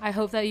sweet. I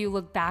hope that you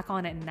look back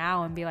on it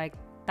now and be like,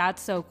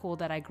 that's so cool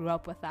that I grew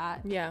up with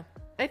that. Yeah,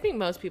 I think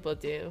most people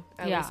do.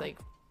 At least like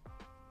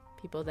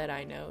people that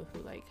I know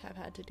who like have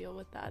had to deal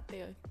with that.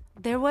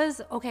 There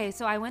was,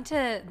 so I went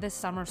to this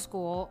summer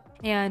school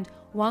and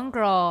one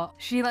girl,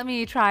 she let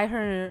me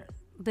try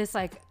this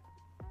like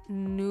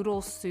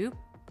noodle soup,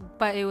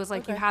 but it was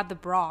like you had the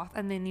broth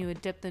and then you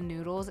would dip the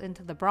noodles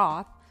into the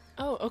broth.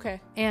 Oh, okay.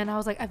 And I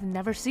was like, I've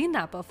never seen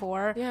that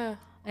before. Yeah.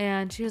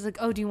 And she was like,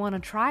 oh, do you want to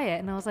try it?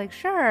 And I was like,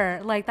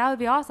 sure, like that would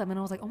be awesome. And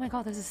I was like, oh my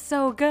God, this is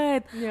so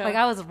good. Like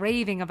I was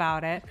raving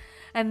about it.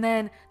 And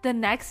then the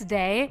next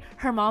day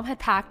her mom had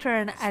packed her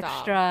an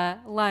extra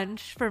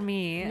lunch for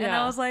me. And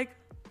I was like,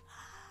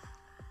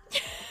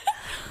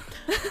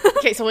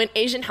 okay, so in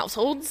Asian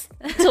households,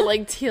 to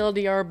like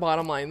TLDR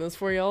bottom line this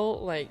for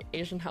y'all, like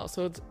Asian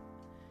households,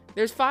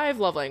 there's 5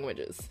 love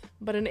languages,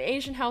 but in an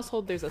Asian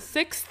household there's a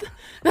 6th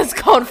that's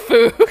called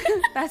food.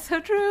 That's so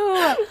true.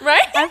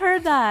 Right? I've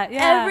heard that.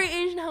 Yeah. Every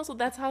Asian household,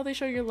 that's how they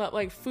show your love,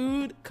 like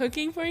food,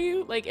 cooking for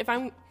you. Like if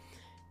I'm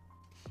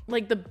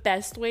like, the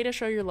best way to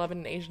show your love in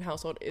an Asian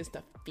household is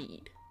to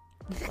feed.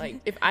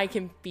 Like if I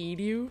can feed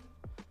you,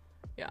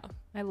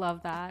 I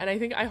love that. And I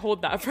think I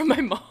hold that from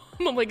my mom.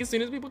 I'm like, as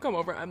soon as people come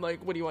over, I'm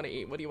like, what do you want to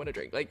eat? What do you want to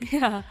drink? Like,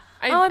 I'm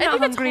not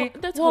hungry.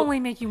 We'll only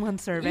make you one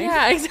serving.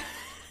 Yeah, exactly.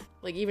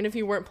 Like, even if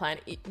you weren't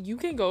planning, you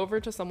can go over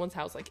to someone's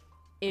house, like,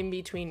 in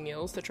between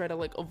meals to try to,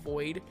 like,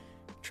 avoid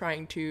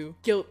trying to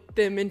guilt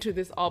them into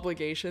this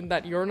obligation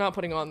that you're not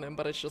putting on them,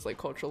 but it's just, like,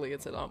 culturally,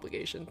 it's an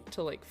obligation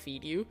to, like,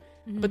 feed you.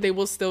 But they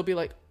will still be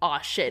like, oh,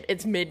 shit,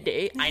 it's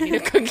midday. I need to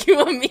cook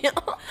you a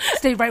meal.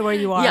 Stay right where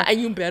you are. Yeah, and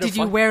you better Did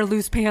you wear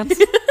loose pants?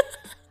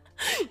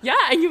 Yeah,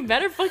 and you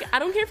better I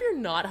don't care if you're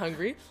not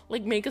hungry.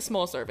 Like, make a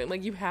small serving.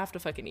 Like, you have to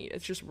fucking eat.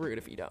 It's just rude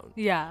if you don't.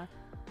 Yeah.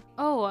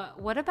 Oh,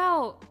 what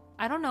about...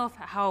 I don't know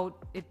how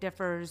it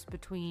differs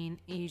between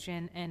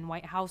Asian and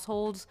white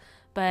households,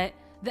 but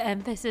the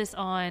emphasis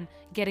on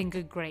getting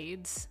good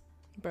grades.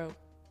 Bro.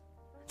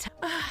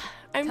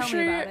 I'm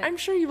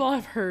sure you all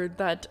have heard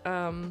that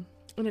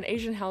in an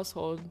Asian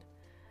household,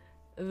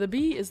 the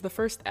B is the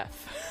first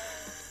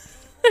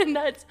F. And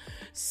that's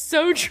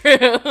so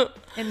true.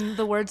 In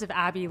the words of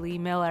Abby Lee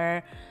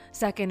Miller,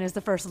 second is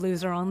the first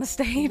loser on the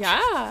stage.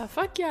 Yeah,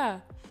 fuck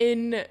yeah.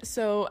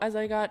 So as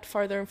I got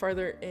farther and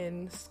farther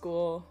in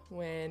school,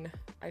 when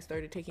I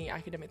started taking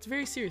academics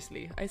very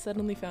seriously, I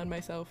suddenly found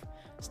myself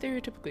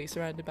stereotypically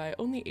surrounded by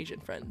only Asian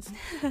friends.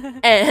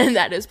 And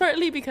that is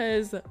partly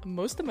because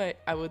most of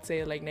I would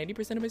say like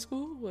 90% of my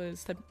school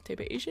was type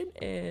of Asian,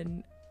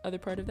 and other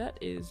part of that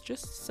is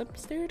just some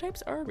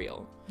stereotypes are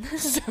real.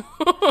 So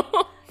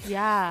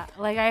yeah,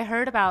 like I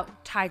heard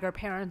about tiger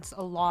parents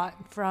a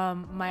lot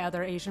from my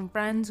other Asian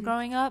friends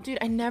growing up. Dude,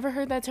 I never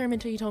heard that term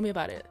until you told me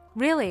about it.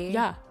 Really?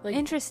 Yeah. Like,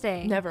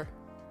 interesting. Never.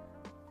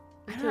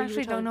 I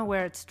don't know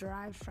where it's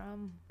derived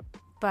from.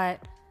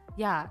 But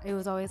yeah, it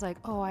was always like,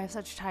 oh, I have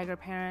such tiger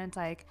parents.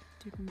 Like,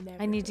 dude,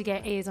 I need to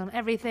get A's on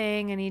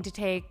everything. I need to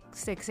take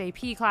 6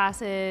 AP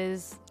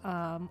classes.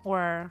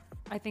 Or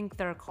I think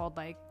they're called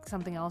like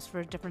something else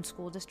for different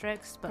school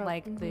districts, but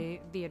like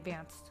the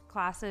advanced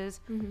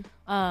classes.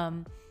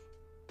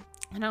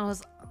 And I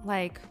was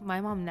like,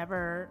 my mom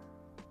never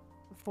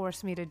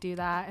force me to do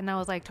that. And I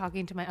was like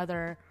talking to my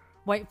other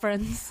white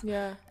friends.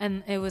 Yeah.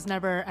 And it was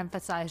never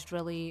emphasized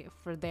really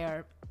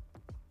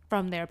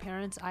from their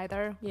parents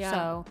either. Yeah.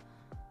 So,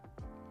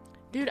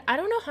 dude, I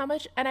don't know how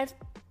much, and I've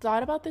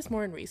thought about this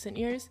more in recent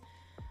years,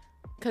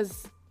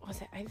 because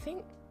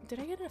did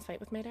I get in a fight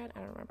with my dad? I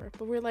don't remember,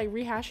 but we're like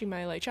rehashing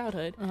my like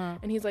childhood,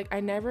 and he's like, I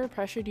never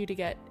pressured you to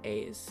get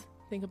A's.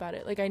 Think about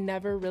it. Like, I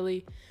never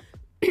really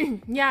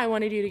yeah, I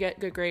wanted you to get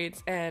good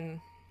grades, and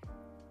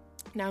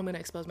now I'm gonna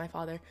expose my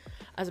father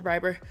as a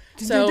briber.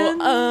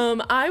 So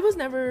I was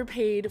never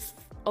paid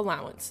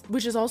allowance,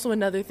 which is also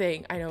another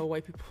thing. I know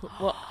white people,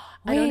 well,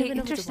 I don't even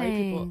know if it's white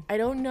people. I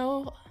don't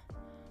know.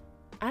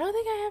 I don't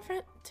think I have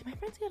friends. Did my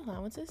friends get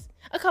allowances?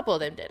 A couple of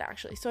them did,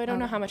 actually. So I don't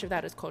know how much of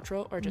that is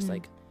cultural or just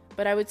like,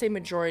 but I would say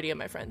majority of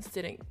my friends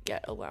didn't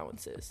get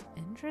allowances.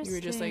 Interesting. You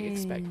were just like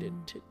expected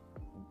to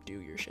do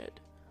your shit.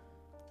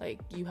 Like,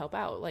 you help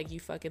out. Like, you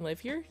fucking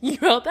live here, you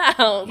help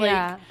out. Like,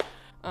 yeah.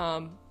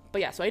 But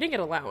yeah, so I didn't get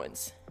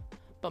allowance.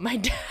 But my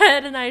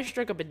dad and I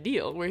struck up a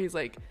deal where he's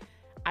like,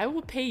 I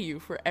will pay you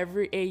for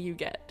every A you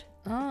get.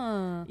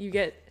 Oh. You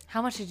get.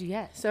 How much did you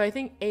get? So I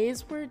think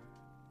A's were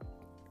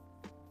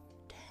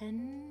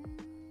 $10.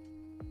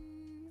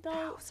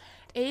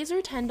 A's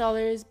were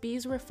 $10.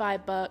 B's were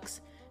 $5.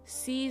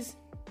 C's,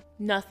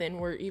 nothing.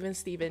 We're even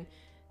Steven.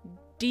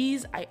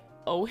 D's, I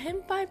owe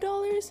him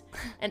 $5.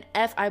 And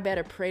F, I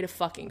better pray to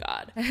fucking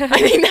God. I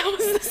think that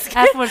was the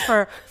scale. F was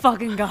for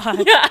fucking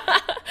God. Yeah,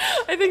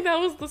 I think that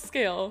was the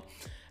scale.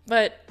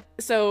 But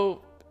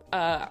so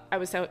I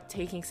was out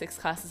taking 6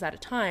 classes at a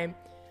time.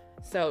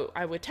 So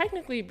I would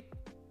technically,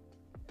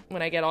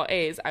 when I get all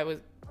A's, I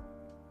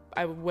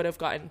would have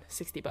gotten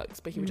 $60,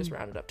 but he would just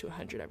round it up to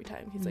 100 every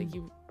time. He's like,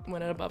 you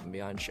went above and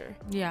beyond, sure.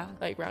 Yeah.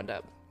 Like, round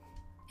up.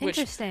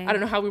 Interesting. Which, I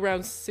don't know how we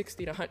round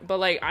 60 to 100, but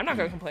like, I'm not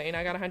gonna complain.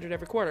 I got 100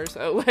 every quarter,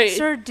 so like.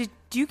 Sir, did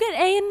you get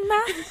A in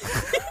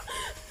math?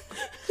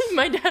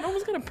 My dad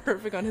almost got a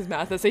perfect on his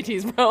math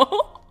SATs,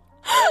 bro.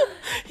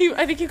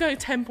 I think he got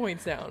 10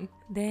 points down.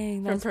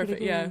 Dang, that's from perfect.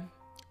 pretty good. Yeah.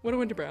 Would have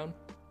went to Brown.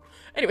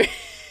 Anyways,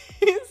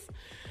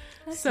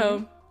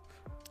 so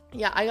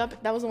yeah,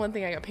 that was the one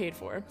thing I got paid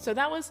for. So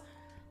that was.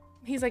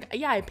 He's like,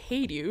 yeah, I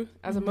paid you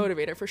as a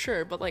motivator for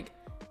sure, but like,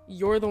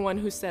 you're the one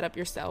who set up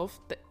yourself.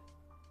 That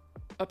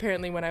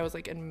apparently, when I was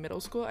like in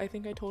middle school, I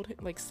think I told him,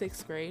 like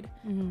 6th grade,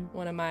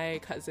 one of my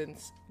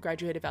cousins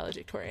graduated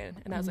valedictorian,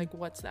 and I was like,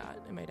 what's that?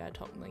 And my dad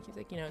told me, like, he's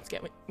like, you know, it's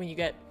when you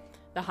get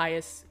the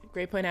highest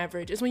grade point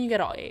average is when you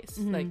get all A's.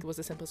 Like, was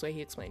the simplest way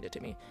he explained it to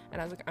me, and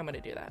I was like, I'm gonna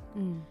do that.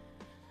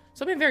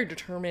 So I've been very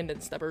determined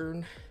and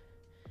stubborn.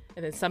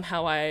 And then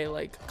somehow I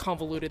like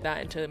convoluted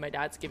that into my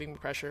dad's giving me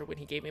pressure when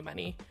he gave me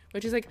money,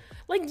 which is like,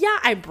 yeah,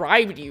 I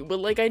bribed you, but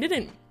like, I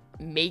didn't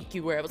make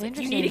you where I was like,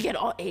 you need to get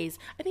all A's.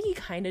 I think he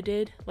kind of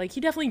did. Like,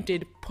 he definitely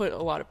did put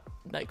a lot of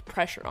like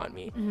pressure on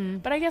me.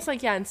 But I guess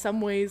like, yeah, in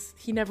some ways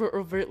he never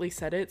overtly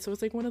said it. So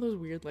it's like one of those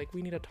weird, like,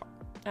 we need to talk.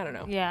 I don't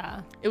know.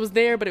 Yeah. It was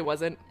there, but it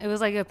wasn't. It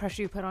was like a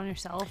pressure you put on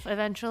yourself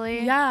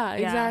eventually. Yeah,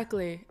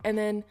 exactly. And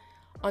then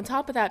on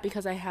top of that,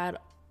 because I had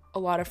a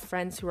lot of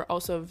friends who were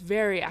also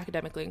very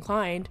academically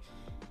inclined,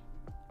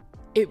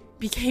 it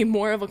became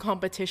more of a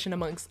competition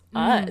amongst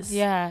us.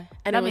 Yeah,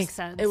 and that makes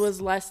sense. It was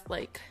less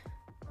like,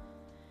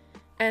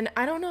 and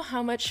I don't know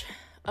how much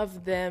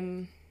of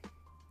them,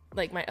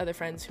 like my other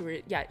friends who were,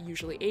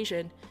 usually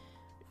Asian,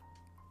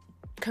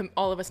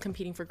 all of us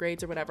competing for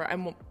grades or whatever,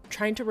 I'm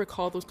trying to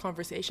recall those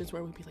conversations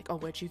where we'd be like, oh,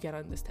 what'd you get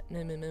on this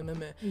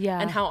yeah,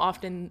 and how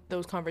often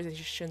those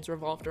conversations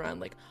revolved around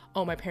like,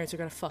 oh, my parents are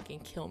gonna fucking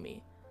kill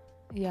me.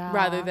 Yeah.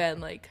 Rather than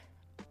like,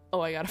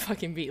 oh, I gotta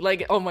fucking be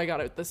like, oh my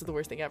god, this is the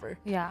worst thing ever.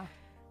 Yeah.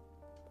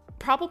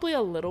 Probably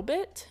a little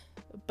bit,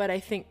 but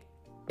I think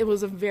it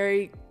was a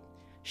very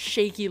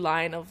shaky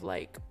line of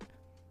like,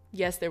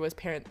 yes, there was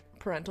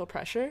parental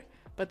pressure,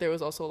 but there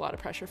was also a lot of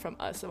pressure from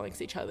us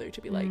amongst each other to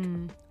be like,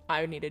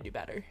 I need to do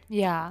better.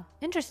 Yeah.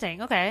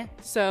 Interesting. Okay.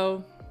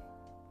 So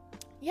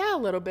yeah, a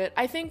little bit.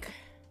 I think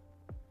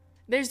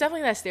there's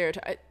definitely that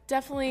stereotype.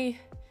 Definitely.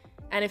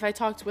 And if I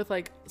talked with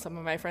like some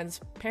of my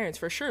friends' parents,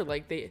 for sure,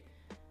 like they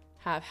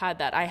have had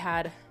that. I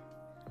had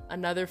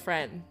another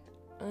friend,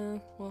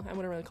 well, I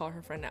wouldn't really call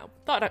her friend now.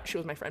 Thought she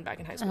was my friend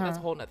back in high school. That's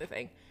a whole nother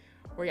thing.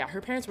 Where yeah,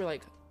 her parents were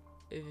like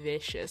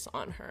vicious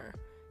on her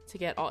to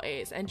get all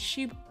A's, and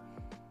she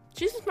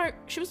was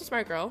a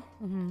smart girl,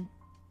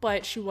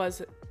 but she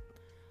was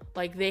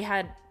like, they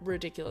had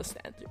ridiculous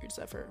standards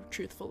of her,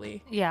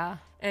 truthfully. Yeah.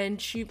 And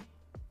she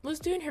was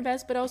doing her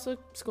best, but also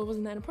school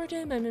wasn't that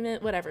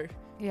important, whatever.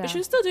 Yeah. But she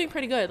was still doing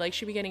pretty good. Like,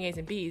 she'd be getting A's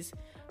and B's,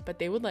 but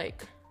they would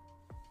like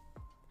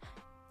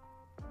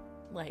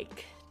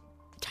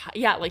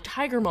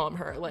tiger mom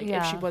her, like,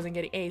 if she wasn't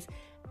getting A's.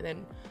 And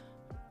then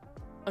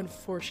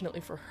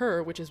unfortunately for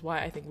her, which is why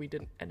I think we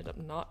ended up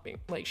not being,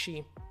 like,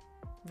 she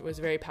was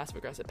very passive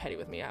aggressive petty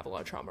with me. I have a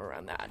lot of trauma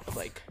around that, of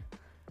like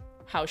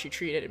how she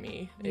treated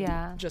me,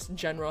 and just in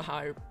general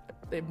how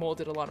they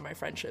molded a lot of my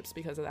friendships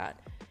because of that.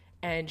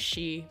 And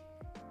she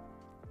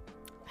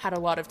had a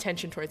lot of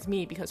tension towards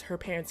me because her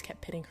parents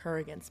kept pitting her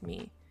against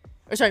me,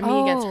 or sorry,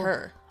 me against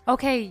her.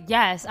 Okay,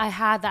 yes, I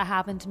had that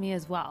happen to me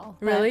as well.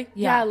 Really?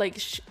 Yeah.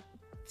 Like,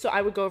 so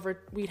I would go over,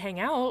 we'd hang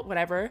out,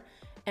 whatever,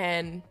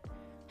 and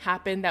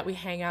happen that we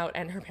hang out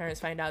and her parents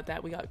find out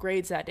that we got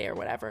grades that day or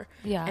whatever.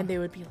 Yeah. And they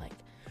would be like,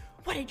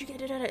 what did you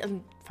get?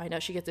 And find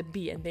out she gets a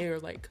B, and they were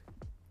like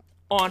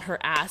on her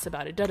ass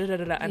about it.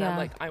 And I'm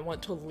like, I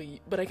want to leave,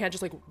 but I can't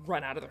just like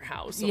run out of their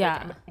house. So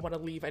like, I want to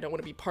leave. I don't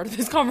want to be part of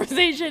this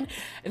conversation.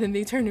 And then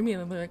they turn to me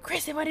and they're like,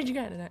 Kristen, what did you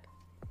get? And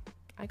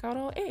I got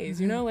all A's,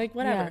 you know, like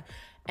whatever. Yeah.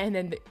 And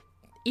then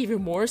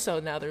even more so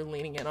now they're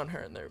leaning in on her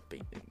and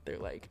they're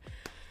like,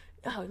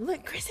 oh,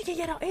 look, Kristen can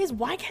get all A's.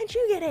 Why can't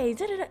you get A's?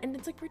 And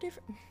it's like, we're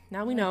different.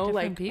 Now we know,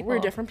 like, we're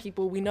different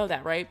people. We know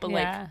that, right? But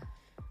like,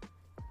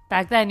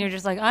 back then you're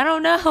just like, I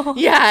don't know.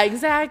 Yeah,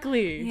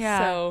 exactly. Yeah.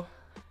 So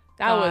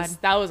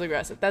that was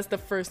aggressive. That's the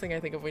first thing I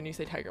think of when you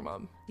say tiger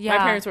mom. Yeah.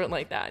 My parents weren't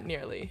like that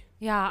nearly.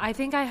 Yeah, I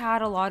think I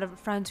had a lot of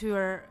friends who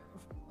are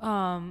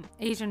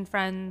Asian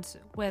friends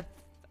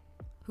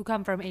who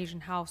come from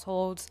Asian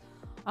households.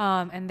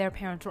 And their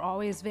parents were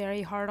always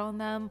very hard on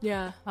them.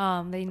 Yeah.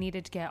 They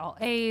needed to get all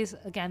A's.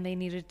 Again, they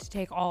needed to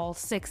take all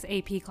 6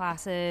 AP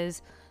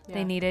classes. Yeah.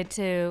 They needed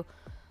to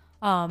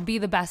be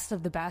the best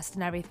of the best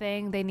and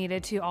everything. They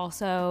needed to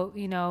also,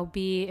 you know,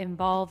 be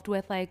involved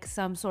with like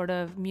some sort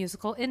of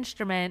musical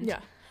instrument. Yeah.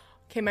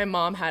 Okay, my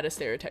mom had a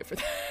stereotype for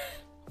that.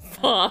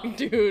 Fuck,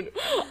 dude.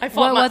 I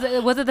fought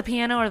Was it the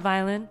piano or the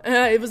violin?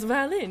 It was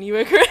violin. You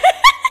were correct.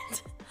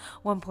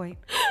 1 point.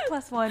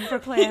 +1 for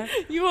Claire.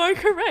 You are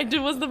correct.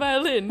 It was the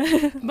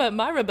violin. But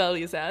my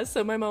rebellious ass.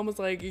 So my mom was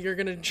like, you're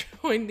going to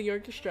join the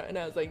orchestra. And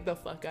I was like, the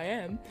fuck I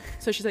am.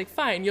 So she's like,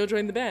 fine, you'll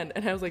join the band.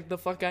 And I was like, the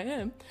fuck I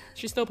am.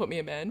 She still put me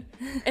in band.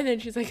 And then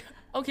she's like,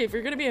 okay, if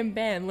you're going to be in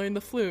band, learn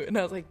the flute. And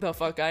I was like, the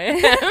fuck I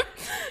am.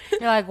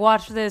 You're like,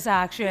 watch this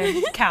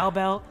action.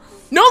 Cowbell.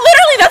 No,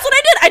 literally, that's what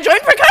I did. I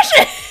joined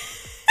percussion.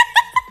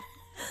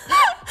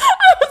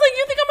 I was like,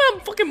 you think I'm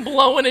gonna fucking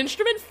blow an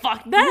instrument?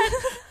 Fuck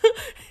that.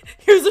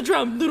 Here's a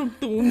drum.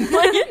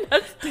 Like,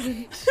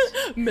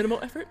 that's minimal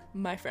effort,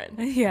 my friend.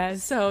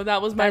 Yes. So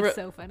that was my... That's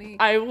so funny.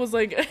 I was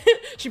like...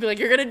 She'd be like,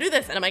 you're gonna do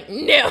this. And I'm like,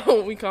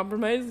 no. We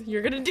compromise.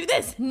 You're gonna do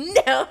this.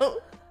 No.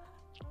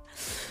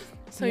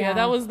 So yeah,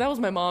 that was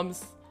my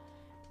mom's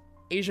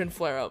Asian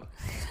flare-up.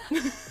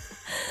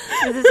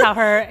 This is how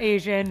her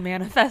Asian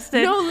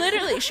manifested. No,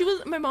 literally.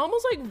 My mom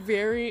was like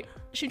very...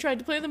 She tried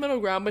to play the middle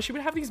ground, but she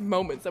would have these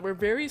moments that were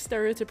very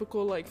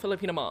stereotypical, like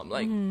Filipino mom.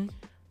 Like,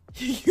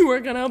 you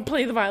are gonna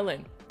play the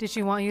violin. Did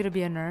she want you to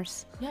be a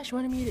nurse? Yeah, she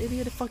wanted me to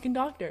be a fucking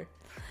doctor.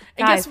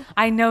 And Guys,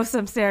 I know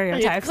some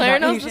stereotypes. Claire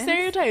about knows Asians. the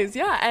stereotypes,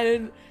 yeah.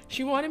 And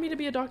she wanted me to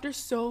be a doctor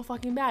so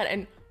fucking bad.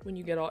 And when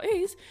you get all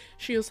A's,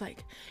 she was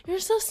like, you're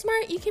so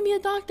smart, you can be a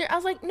doctor. I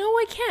was like, no,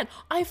 I can't.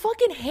 I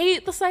fucking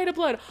hate the sight of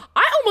blood.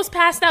 I almost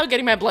passed out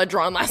getting my blood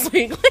drawn last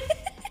week. Like,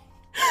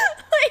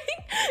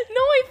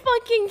 no, I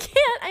fucking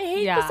can't. I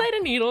hate the sight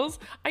of needles.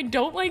 I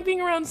don't like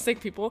being around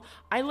sick people.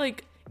 I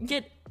like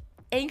get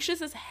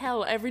anxious as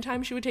hell every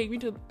time she would take me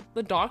to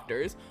the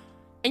doctors.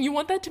 And you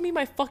want that to be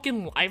my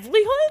fucking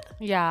livelihood?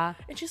 Yeah.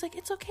 And she's like,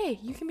 it's okay.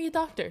 You can be a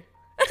doctor.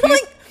 And I'm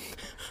like,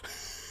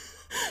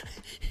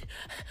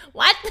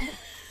 what?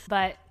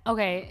 But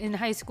okay, in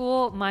high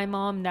school, my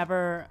mom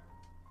never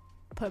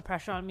put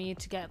pressure on me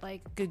to get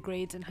like good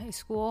grades in high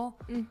school.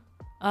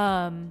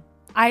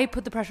 I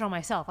put the pressure on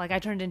myself. Like I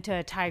turned into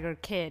a tiger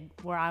kid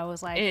where I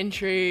was like,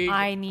 intrigue.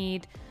 I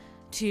need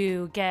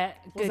to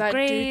get good Was that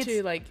grades.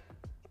 due to like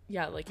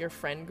your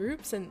friend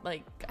groups and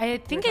like? I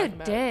think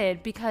it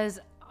did because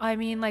I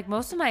mean, like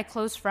most of my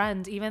close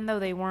friends, even though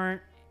they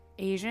weren't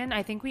Asian,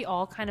 I think we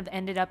all kind of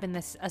ended up in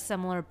a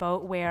similar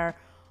boat where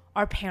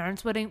our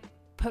parents wouldn't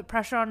put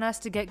pressure on us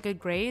to get good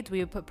grades. We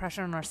would put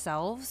pressure on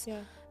ourselves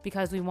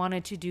because we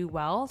wanted to do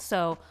well.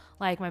 So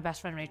like my best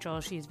friend Rachel,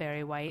 she's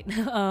very white.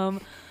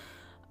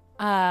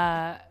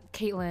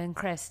 Caitlin,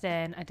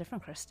 Kristen, a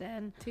different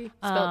Kristen. Spelled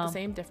the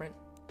same, different.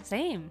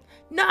 Same.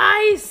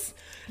 Nice.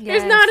 Yes.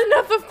 There's not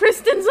enough of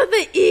Kristen's with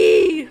the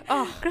E.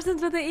 Oh,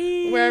 Kristen's with the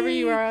E. Wherever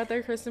you are out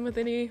there, Kristen with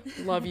an E.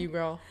 Love you,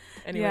 girl.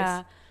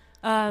 Anyways.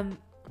 Yeah.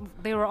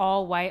 They were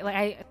all white. Like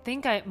I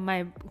think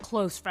my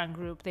close friend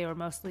group, they were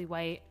mostly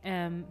white.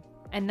 And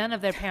none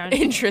of their parents.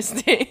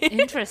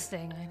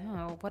 Interesting. I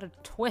know. What a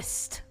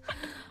twist.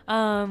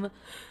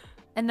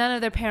 And none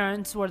of their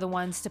parents were the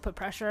ones to put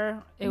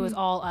pressure. It was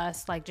all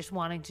us, like, just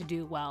wanting to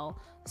do well.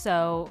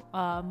 So,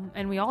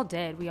 and we all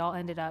did. We all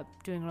ended up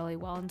doing really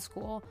well in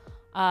school.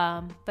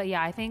 But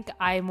yeah, I think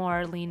I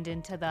more leaned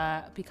into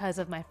because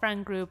of my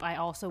friend group, I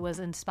also was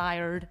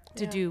inspired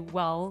to do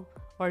well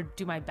or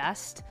do my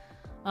best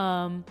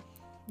in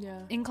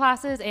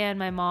classes. And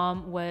my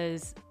mom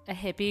was a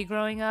hippie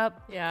growing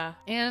up. Yeah.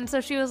 And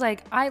so she was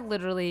like, I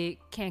literally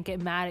can't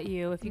get mad at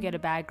you if you get a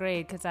bad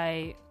grade because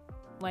I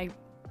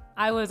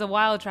was a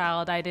wild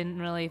child. I didn't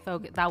really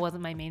focus. That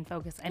wasn't my main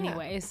focus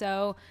anyway.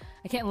 So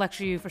I can't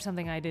lecture you for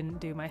something I didn't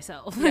do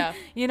myself. Yeah.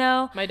 You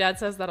know? My dad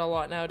says that a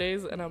lot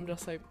nowadays. And I'm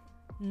just like,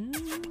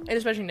 and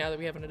especially now that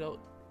we have an adult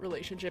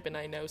relationship and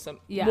I know some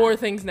more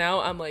things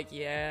now, I'm like,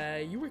 yeah,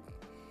 you were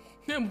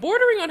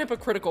bordering on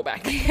hypocritical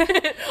back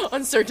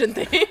on certain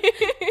things.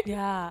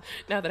 Yeah.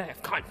 Now that I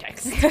have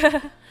context.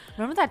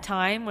 Remember that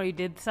time where you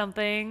did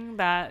something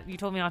that you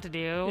told me not to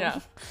do? Yeah.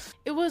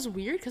 It was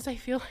weird because I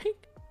feel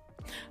like,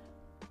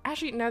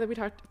 actually, now that we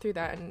talked through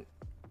that, and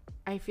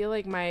I feel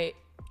like my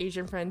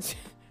Asian friends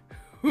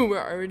who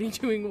were already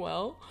doing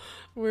well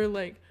were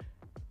like,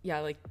 yeah,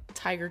 like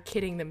tiger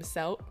kidding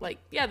themselves. Like,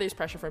 yeah, there's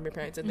pressure from your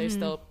parents, and there's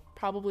still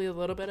probably a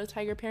little bit of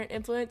tiger parent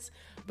influence,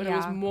 but it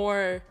was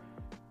more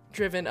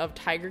driven of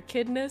tiger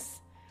kidness,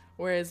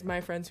 whereas my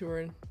friends who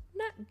were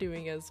not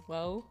doing as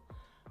well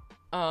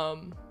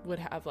would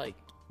have like,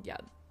 yeah,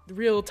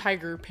 real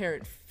tiger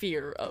parent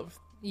fear of,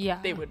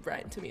 they would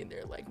write to me and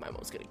they're like, my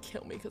mom's gonna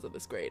kill me because of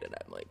this grade, and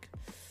I'm like,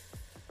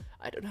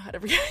 I don't know how to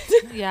react.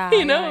 Yeah.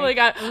 You know, like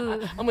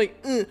I'm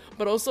like,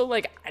 but also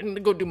like, I need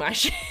to go do my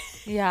shit.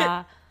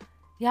 Yeah.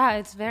 Yeah,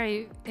 it's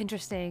very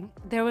interesting.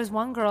 There was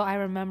one girl I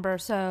remember.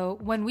 So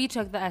when we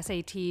took the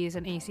SATs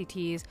and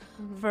ACTs,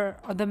 for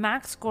the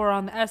max score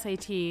on the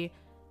SAT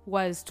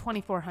was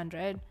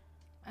 2,400.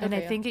 And I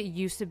think it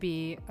used to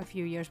be a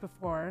few years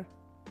before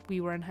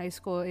we were in high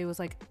school. It was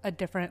like a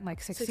different, like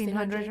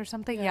 1,600 or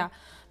something. Yeah.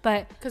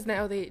 But because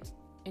now they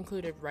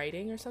included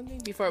writing or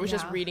something. Before it was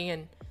just reading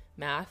and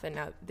math. And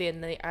now then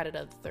they added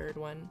a third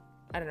one.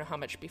 I don't know how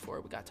much before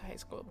we got to high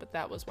school, but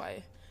that was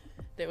why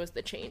there was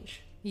the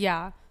change.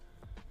 Yeah.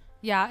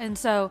 Yeah, and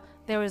so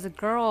there was a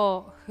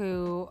girl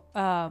who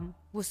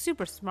was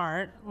super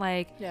smart,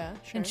 like,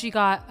 and she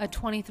got a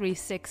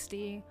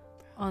 2360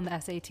 on the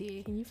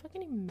SAT. Can you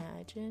fucking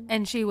imagine?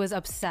 And she was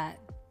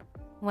upset.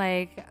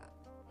 Like,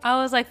 I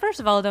was like, first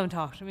of all, don't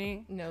talk to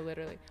me. No,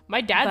 literally.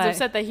 My dad's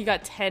upset that he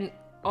got 10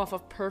 off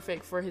of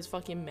perfect for his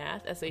fucking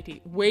math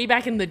SAT way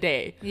back in the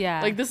day.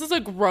 Yeah. Like, this is a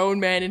grown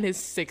man in his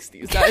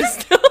 60s. That is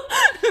still...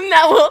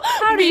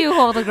 How do you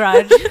hold a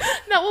grudge?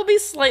 That will be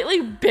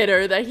slightly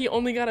bitter that he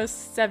only got a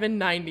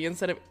 790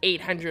 instead of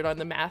 800 on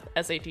the math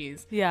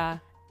SATs. Yeah.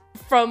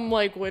 From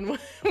like when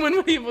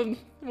we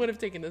would have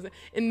taken this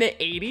in the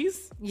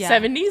 80s,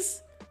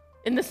 70s,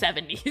 in the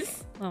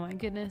 70s. Oh my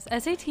goodness,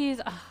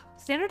 SATs,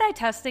 standardized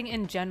testing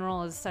in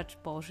general is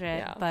such bullshit.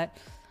 Yeah.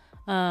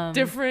 But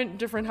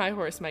different high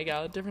horse, my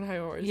gal, different high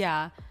horse.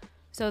 Yeah.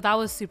 So that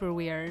was super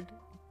weird.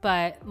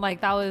 But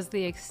like that was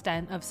the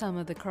extent of some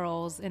of the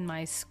curls in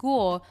my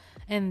school.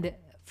 And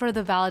for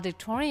the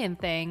valedictorian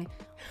thing,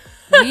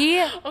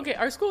 we okay,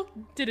 our school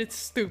did it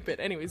stupid.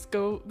 Anyways,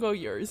 go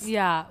yours.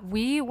 Yeah,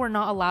 we were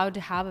not allowed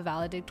to have a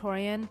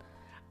valedictorian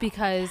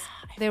because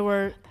there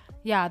were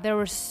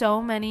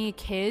so many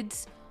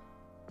kids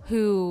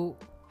who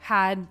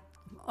had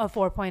a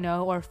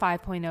 4.0 or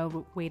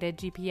 5.0 weighted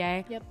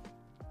GPA. Yep.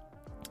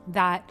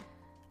 That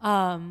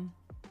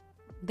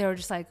they were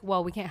just like,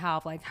 well, we can't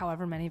have like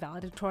however many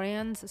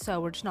valedictorians, so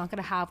we're just not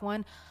going to have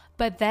one.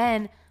 But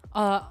then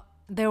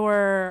there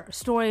were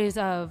stories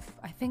of,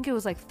 I think it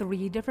was like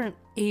 3 different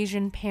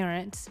Asian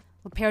parents,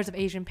 pairs of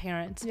Asian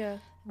parents,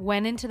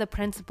 went into the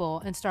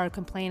principal and started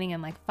complaining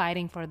and like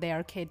fighting for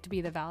their kid to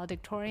be the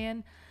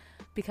valedictorian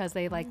because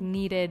they like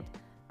needed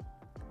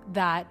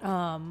that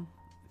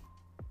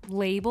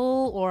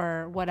label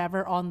or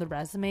whatever on the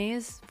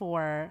resumes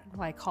for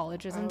like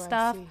colleges and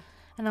stuff.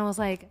 And I was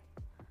like,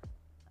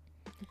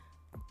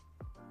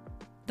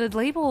 the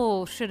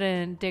label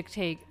shouldn't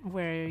dictate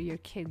where your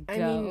kid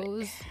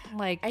goes.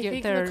 I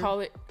think the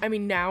college. I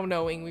mean, now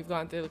knowing we've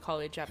gone through the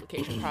college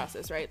application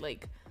process, right?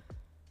 Like,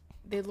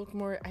 they look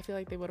more. I feel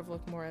like they would have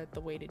looked more at the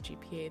weighted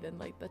GPA than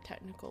like the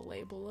technical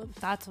label of.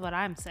 That's what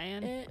I'm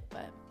saying.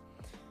 But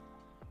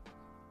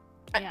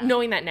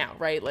knowing that now,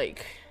 right?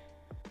 Like,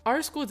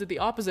 our school did the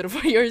opposite of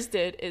what yours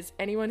did. Is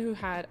anyone who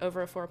had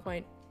over a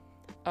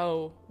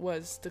 4.0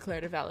 was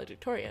declared a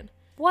valedictorian.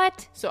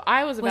 What? So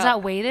I was. Was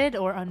that weighted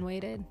or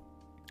unweighted?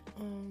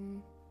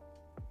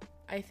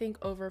 I think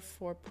over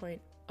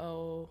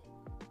 4.0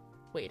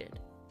 weighted.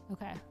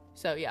 Okay.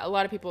 So yeah, a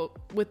lot of people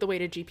with the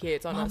weighted GPA,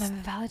 it's on I'm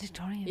a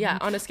valedictorian. Yeah,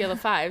 on a scale of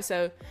 5.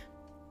 So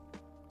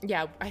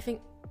yeah, I think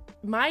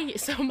my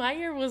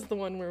year was the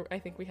one where I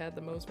think we had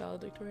the most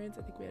valedictorians.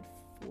 I think we had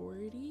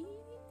 40.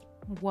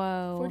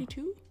 Whoa.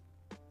 42.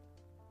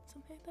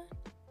 Something like that.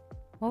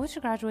 What was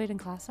your graduating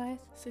class size?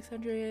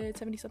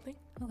 670 something.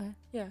 Okay.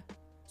 Yeah.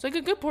 So like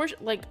a good portion.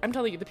 Like I'm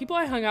telling you, the people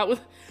I hung out with.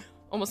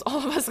 Almost all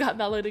of us got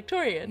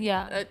valedictorian.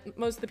 Yeah.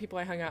 Most of the people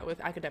I hung out with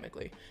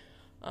academically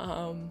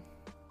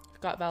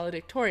got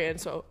valedictorian.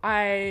 So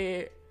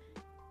I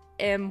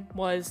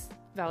was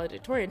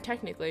valedictorian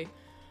technically.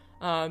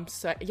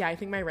 So yeah, I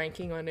think my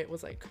ranking on it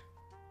was like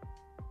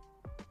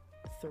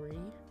 3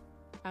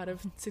 out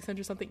of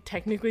 600 something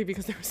technically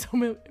because there were so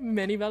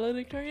many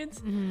valedictorians.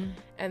 Mm-hmm.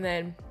 And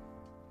then,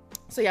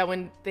 so yeah,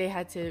 when they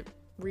had to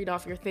read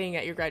off your thing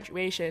at your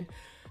graduation,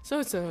 so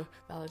it's a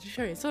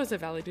valedictorian, so it's a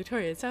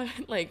valedictorian. So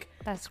like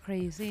that's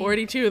crazy.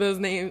 42 of those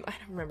names. I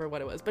don't remember what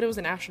it was, but it was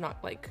an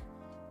astronaut, like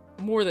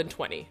more than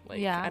 20.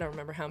 Like yeah. I don't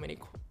remember how many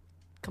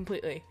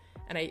completely.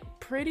 And I'm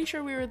pretty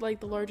sure we were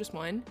like the largest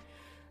one.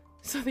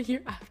 So the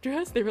year after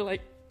us, they were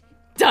like,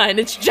 done.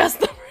 It's just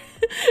the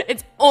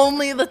It's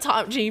only the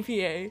top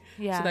GPA.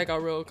 Yeah. So that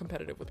got real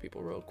competitive with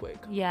people real quick.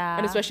 Yeah.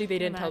 And especially they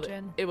didn't tell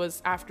imagine. it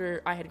was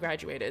after I had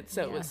graduated.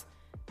 So it was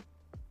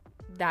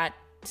that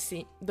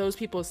those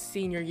people's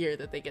senior year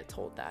that they get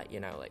told that, you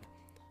know, like,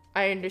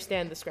 I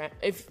understand the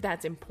if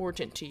that's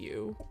important to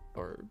you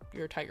or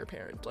your tiger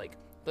parent, like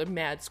the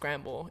mad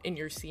scramble in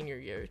your senior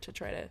year to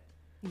try to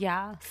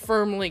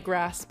firmly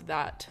grasp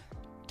that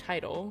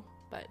title.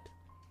 But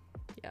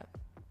yeah.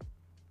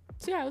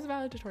 So yeah, I was a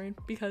valedictorian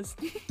because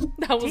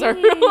that was our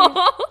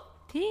rule.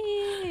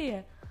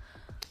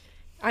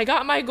 I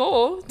got my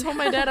goal. Told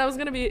my dad I was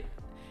gonna be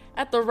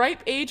at the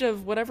ripe age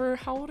of whatever.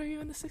 How old are you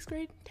in the 6th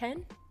grade?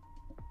 10?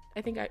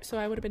 I think so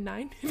I would have been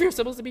 9 if you're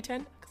supposed to be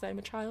 10 because I'm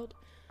a child.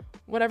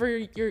 Whatever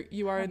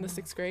you are in the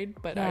 6th grade,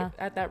 but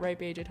at that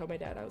ripe age, I told my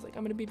dad I was like,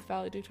 I'm gonna be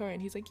valedictorian.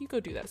 He's like, you go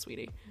do that,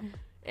 sweetie,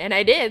 and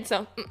I did.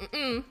 So,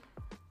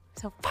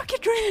 so fuck your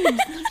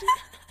dreams.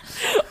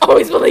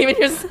 Always believe in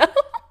yourself.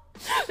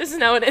 This is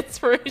now an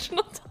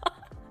inspirational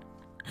talk.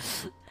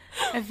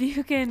 If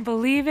you can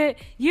believe it,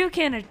 you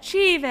can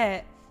achieve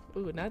it.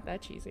 Ooh, not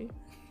that cheesy.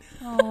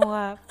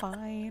 Oh,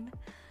 fine.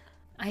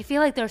 I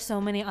feel like there's so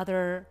many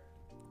other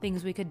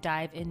things we could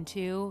dive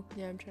into.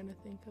 Yeah, I'm trying to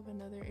think of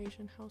another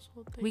Asian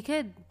household thing. We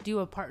could do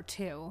a part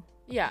 2.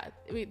 Yeah,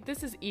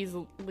 this is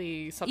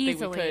easily something we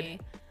could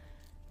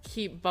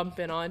keep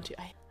bumping onto.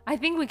 I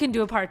think we can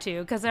do a part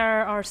 2 because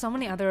there are so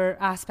many other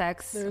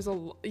aspects. There's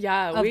of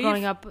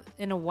growing up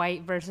in a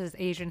white versus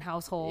Asian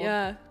household.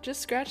 Yeah,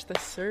 just scratch the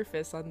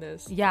surface on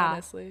this. Yeah,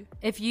 honestly.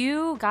 If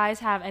you guys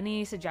have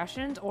any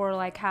suggestions or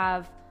like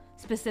have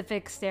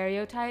specific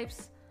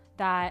stereotypes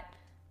that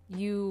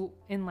you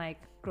in like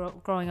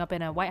growing up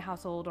in a white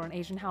household or an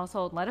Asian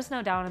household, let us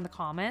know down in the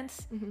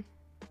comments.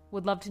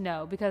 Would love to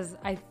know because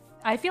I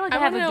feel like I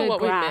have a good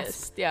grasp. We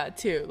missed. Yeah,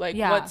 too. Like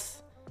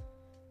what's.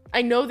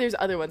 I know there's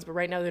other ones, but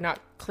right now they're not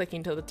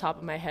clicking to the top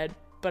of my head.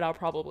 But I'll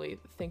probably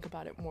think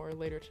about it more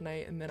later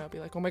tonight, and then I'll be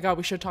like, oh my god,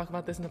 we should talk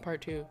about this in the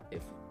part 2.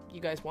 If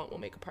you guys want, we'll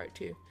make a part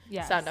 2.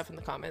 Yeah. Sound off in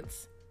the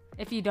comments.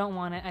 If you don't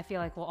want it, I feel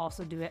like we'll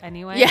also do it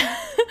anyway. Yeah.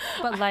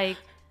 But like,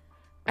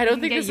 I don't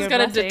think this is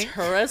gonna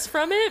deter us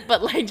from it,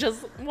 but like,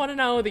 just want to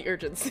know the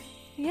urgency.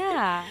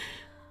 Yeah.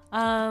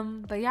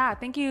 But yeah,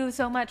 thank you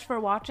so much for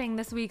watching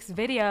this week's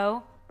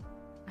video.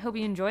 I hope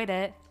you enjoyed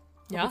it.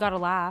 Yeah. We got a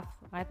laugh.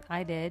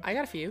 I did. I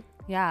got a few.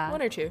 Yeah.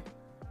 1 or 2.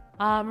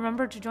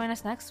 Remember to join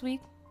us next week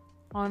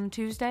on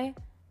Tuesday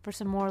for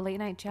some more late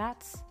night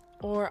chats.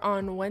 Or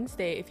on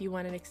Wednesday if you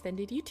want an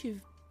extended YouTube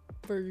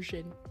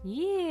version.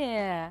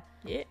 Yeah.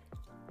 Yeah.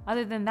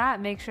 Other than that,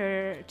 make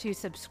sure to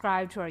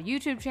subscribe to our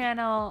YouTube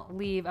channel,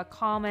 leave a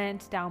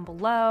comment down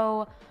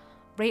below,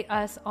 rate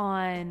us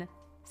on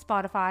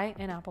Spotify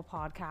and Apple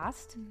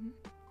Podcast.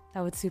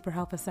 That would super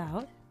help us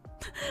out.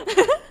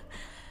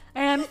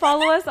 And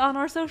follow us on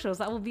our socials.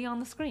 That will be on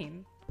the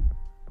screen.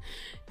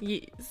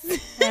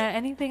 Yes.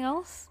 Anything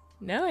else?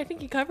 No, I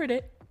think you covered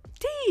it.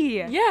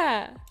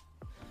 Yeah.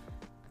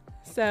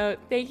 So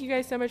thank you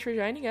guys so much for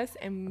joining us.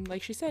 And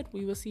like she said,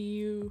 we will see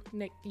you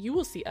you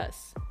will see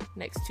us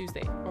next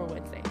Tuesday or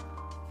Wednesday,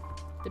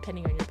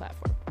 depending on your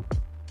platform.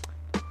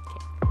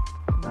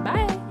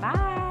 Okay.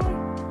 Bye.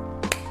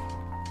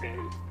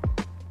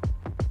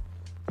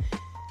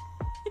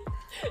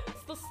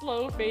 It's the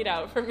slow fade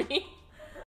out for me.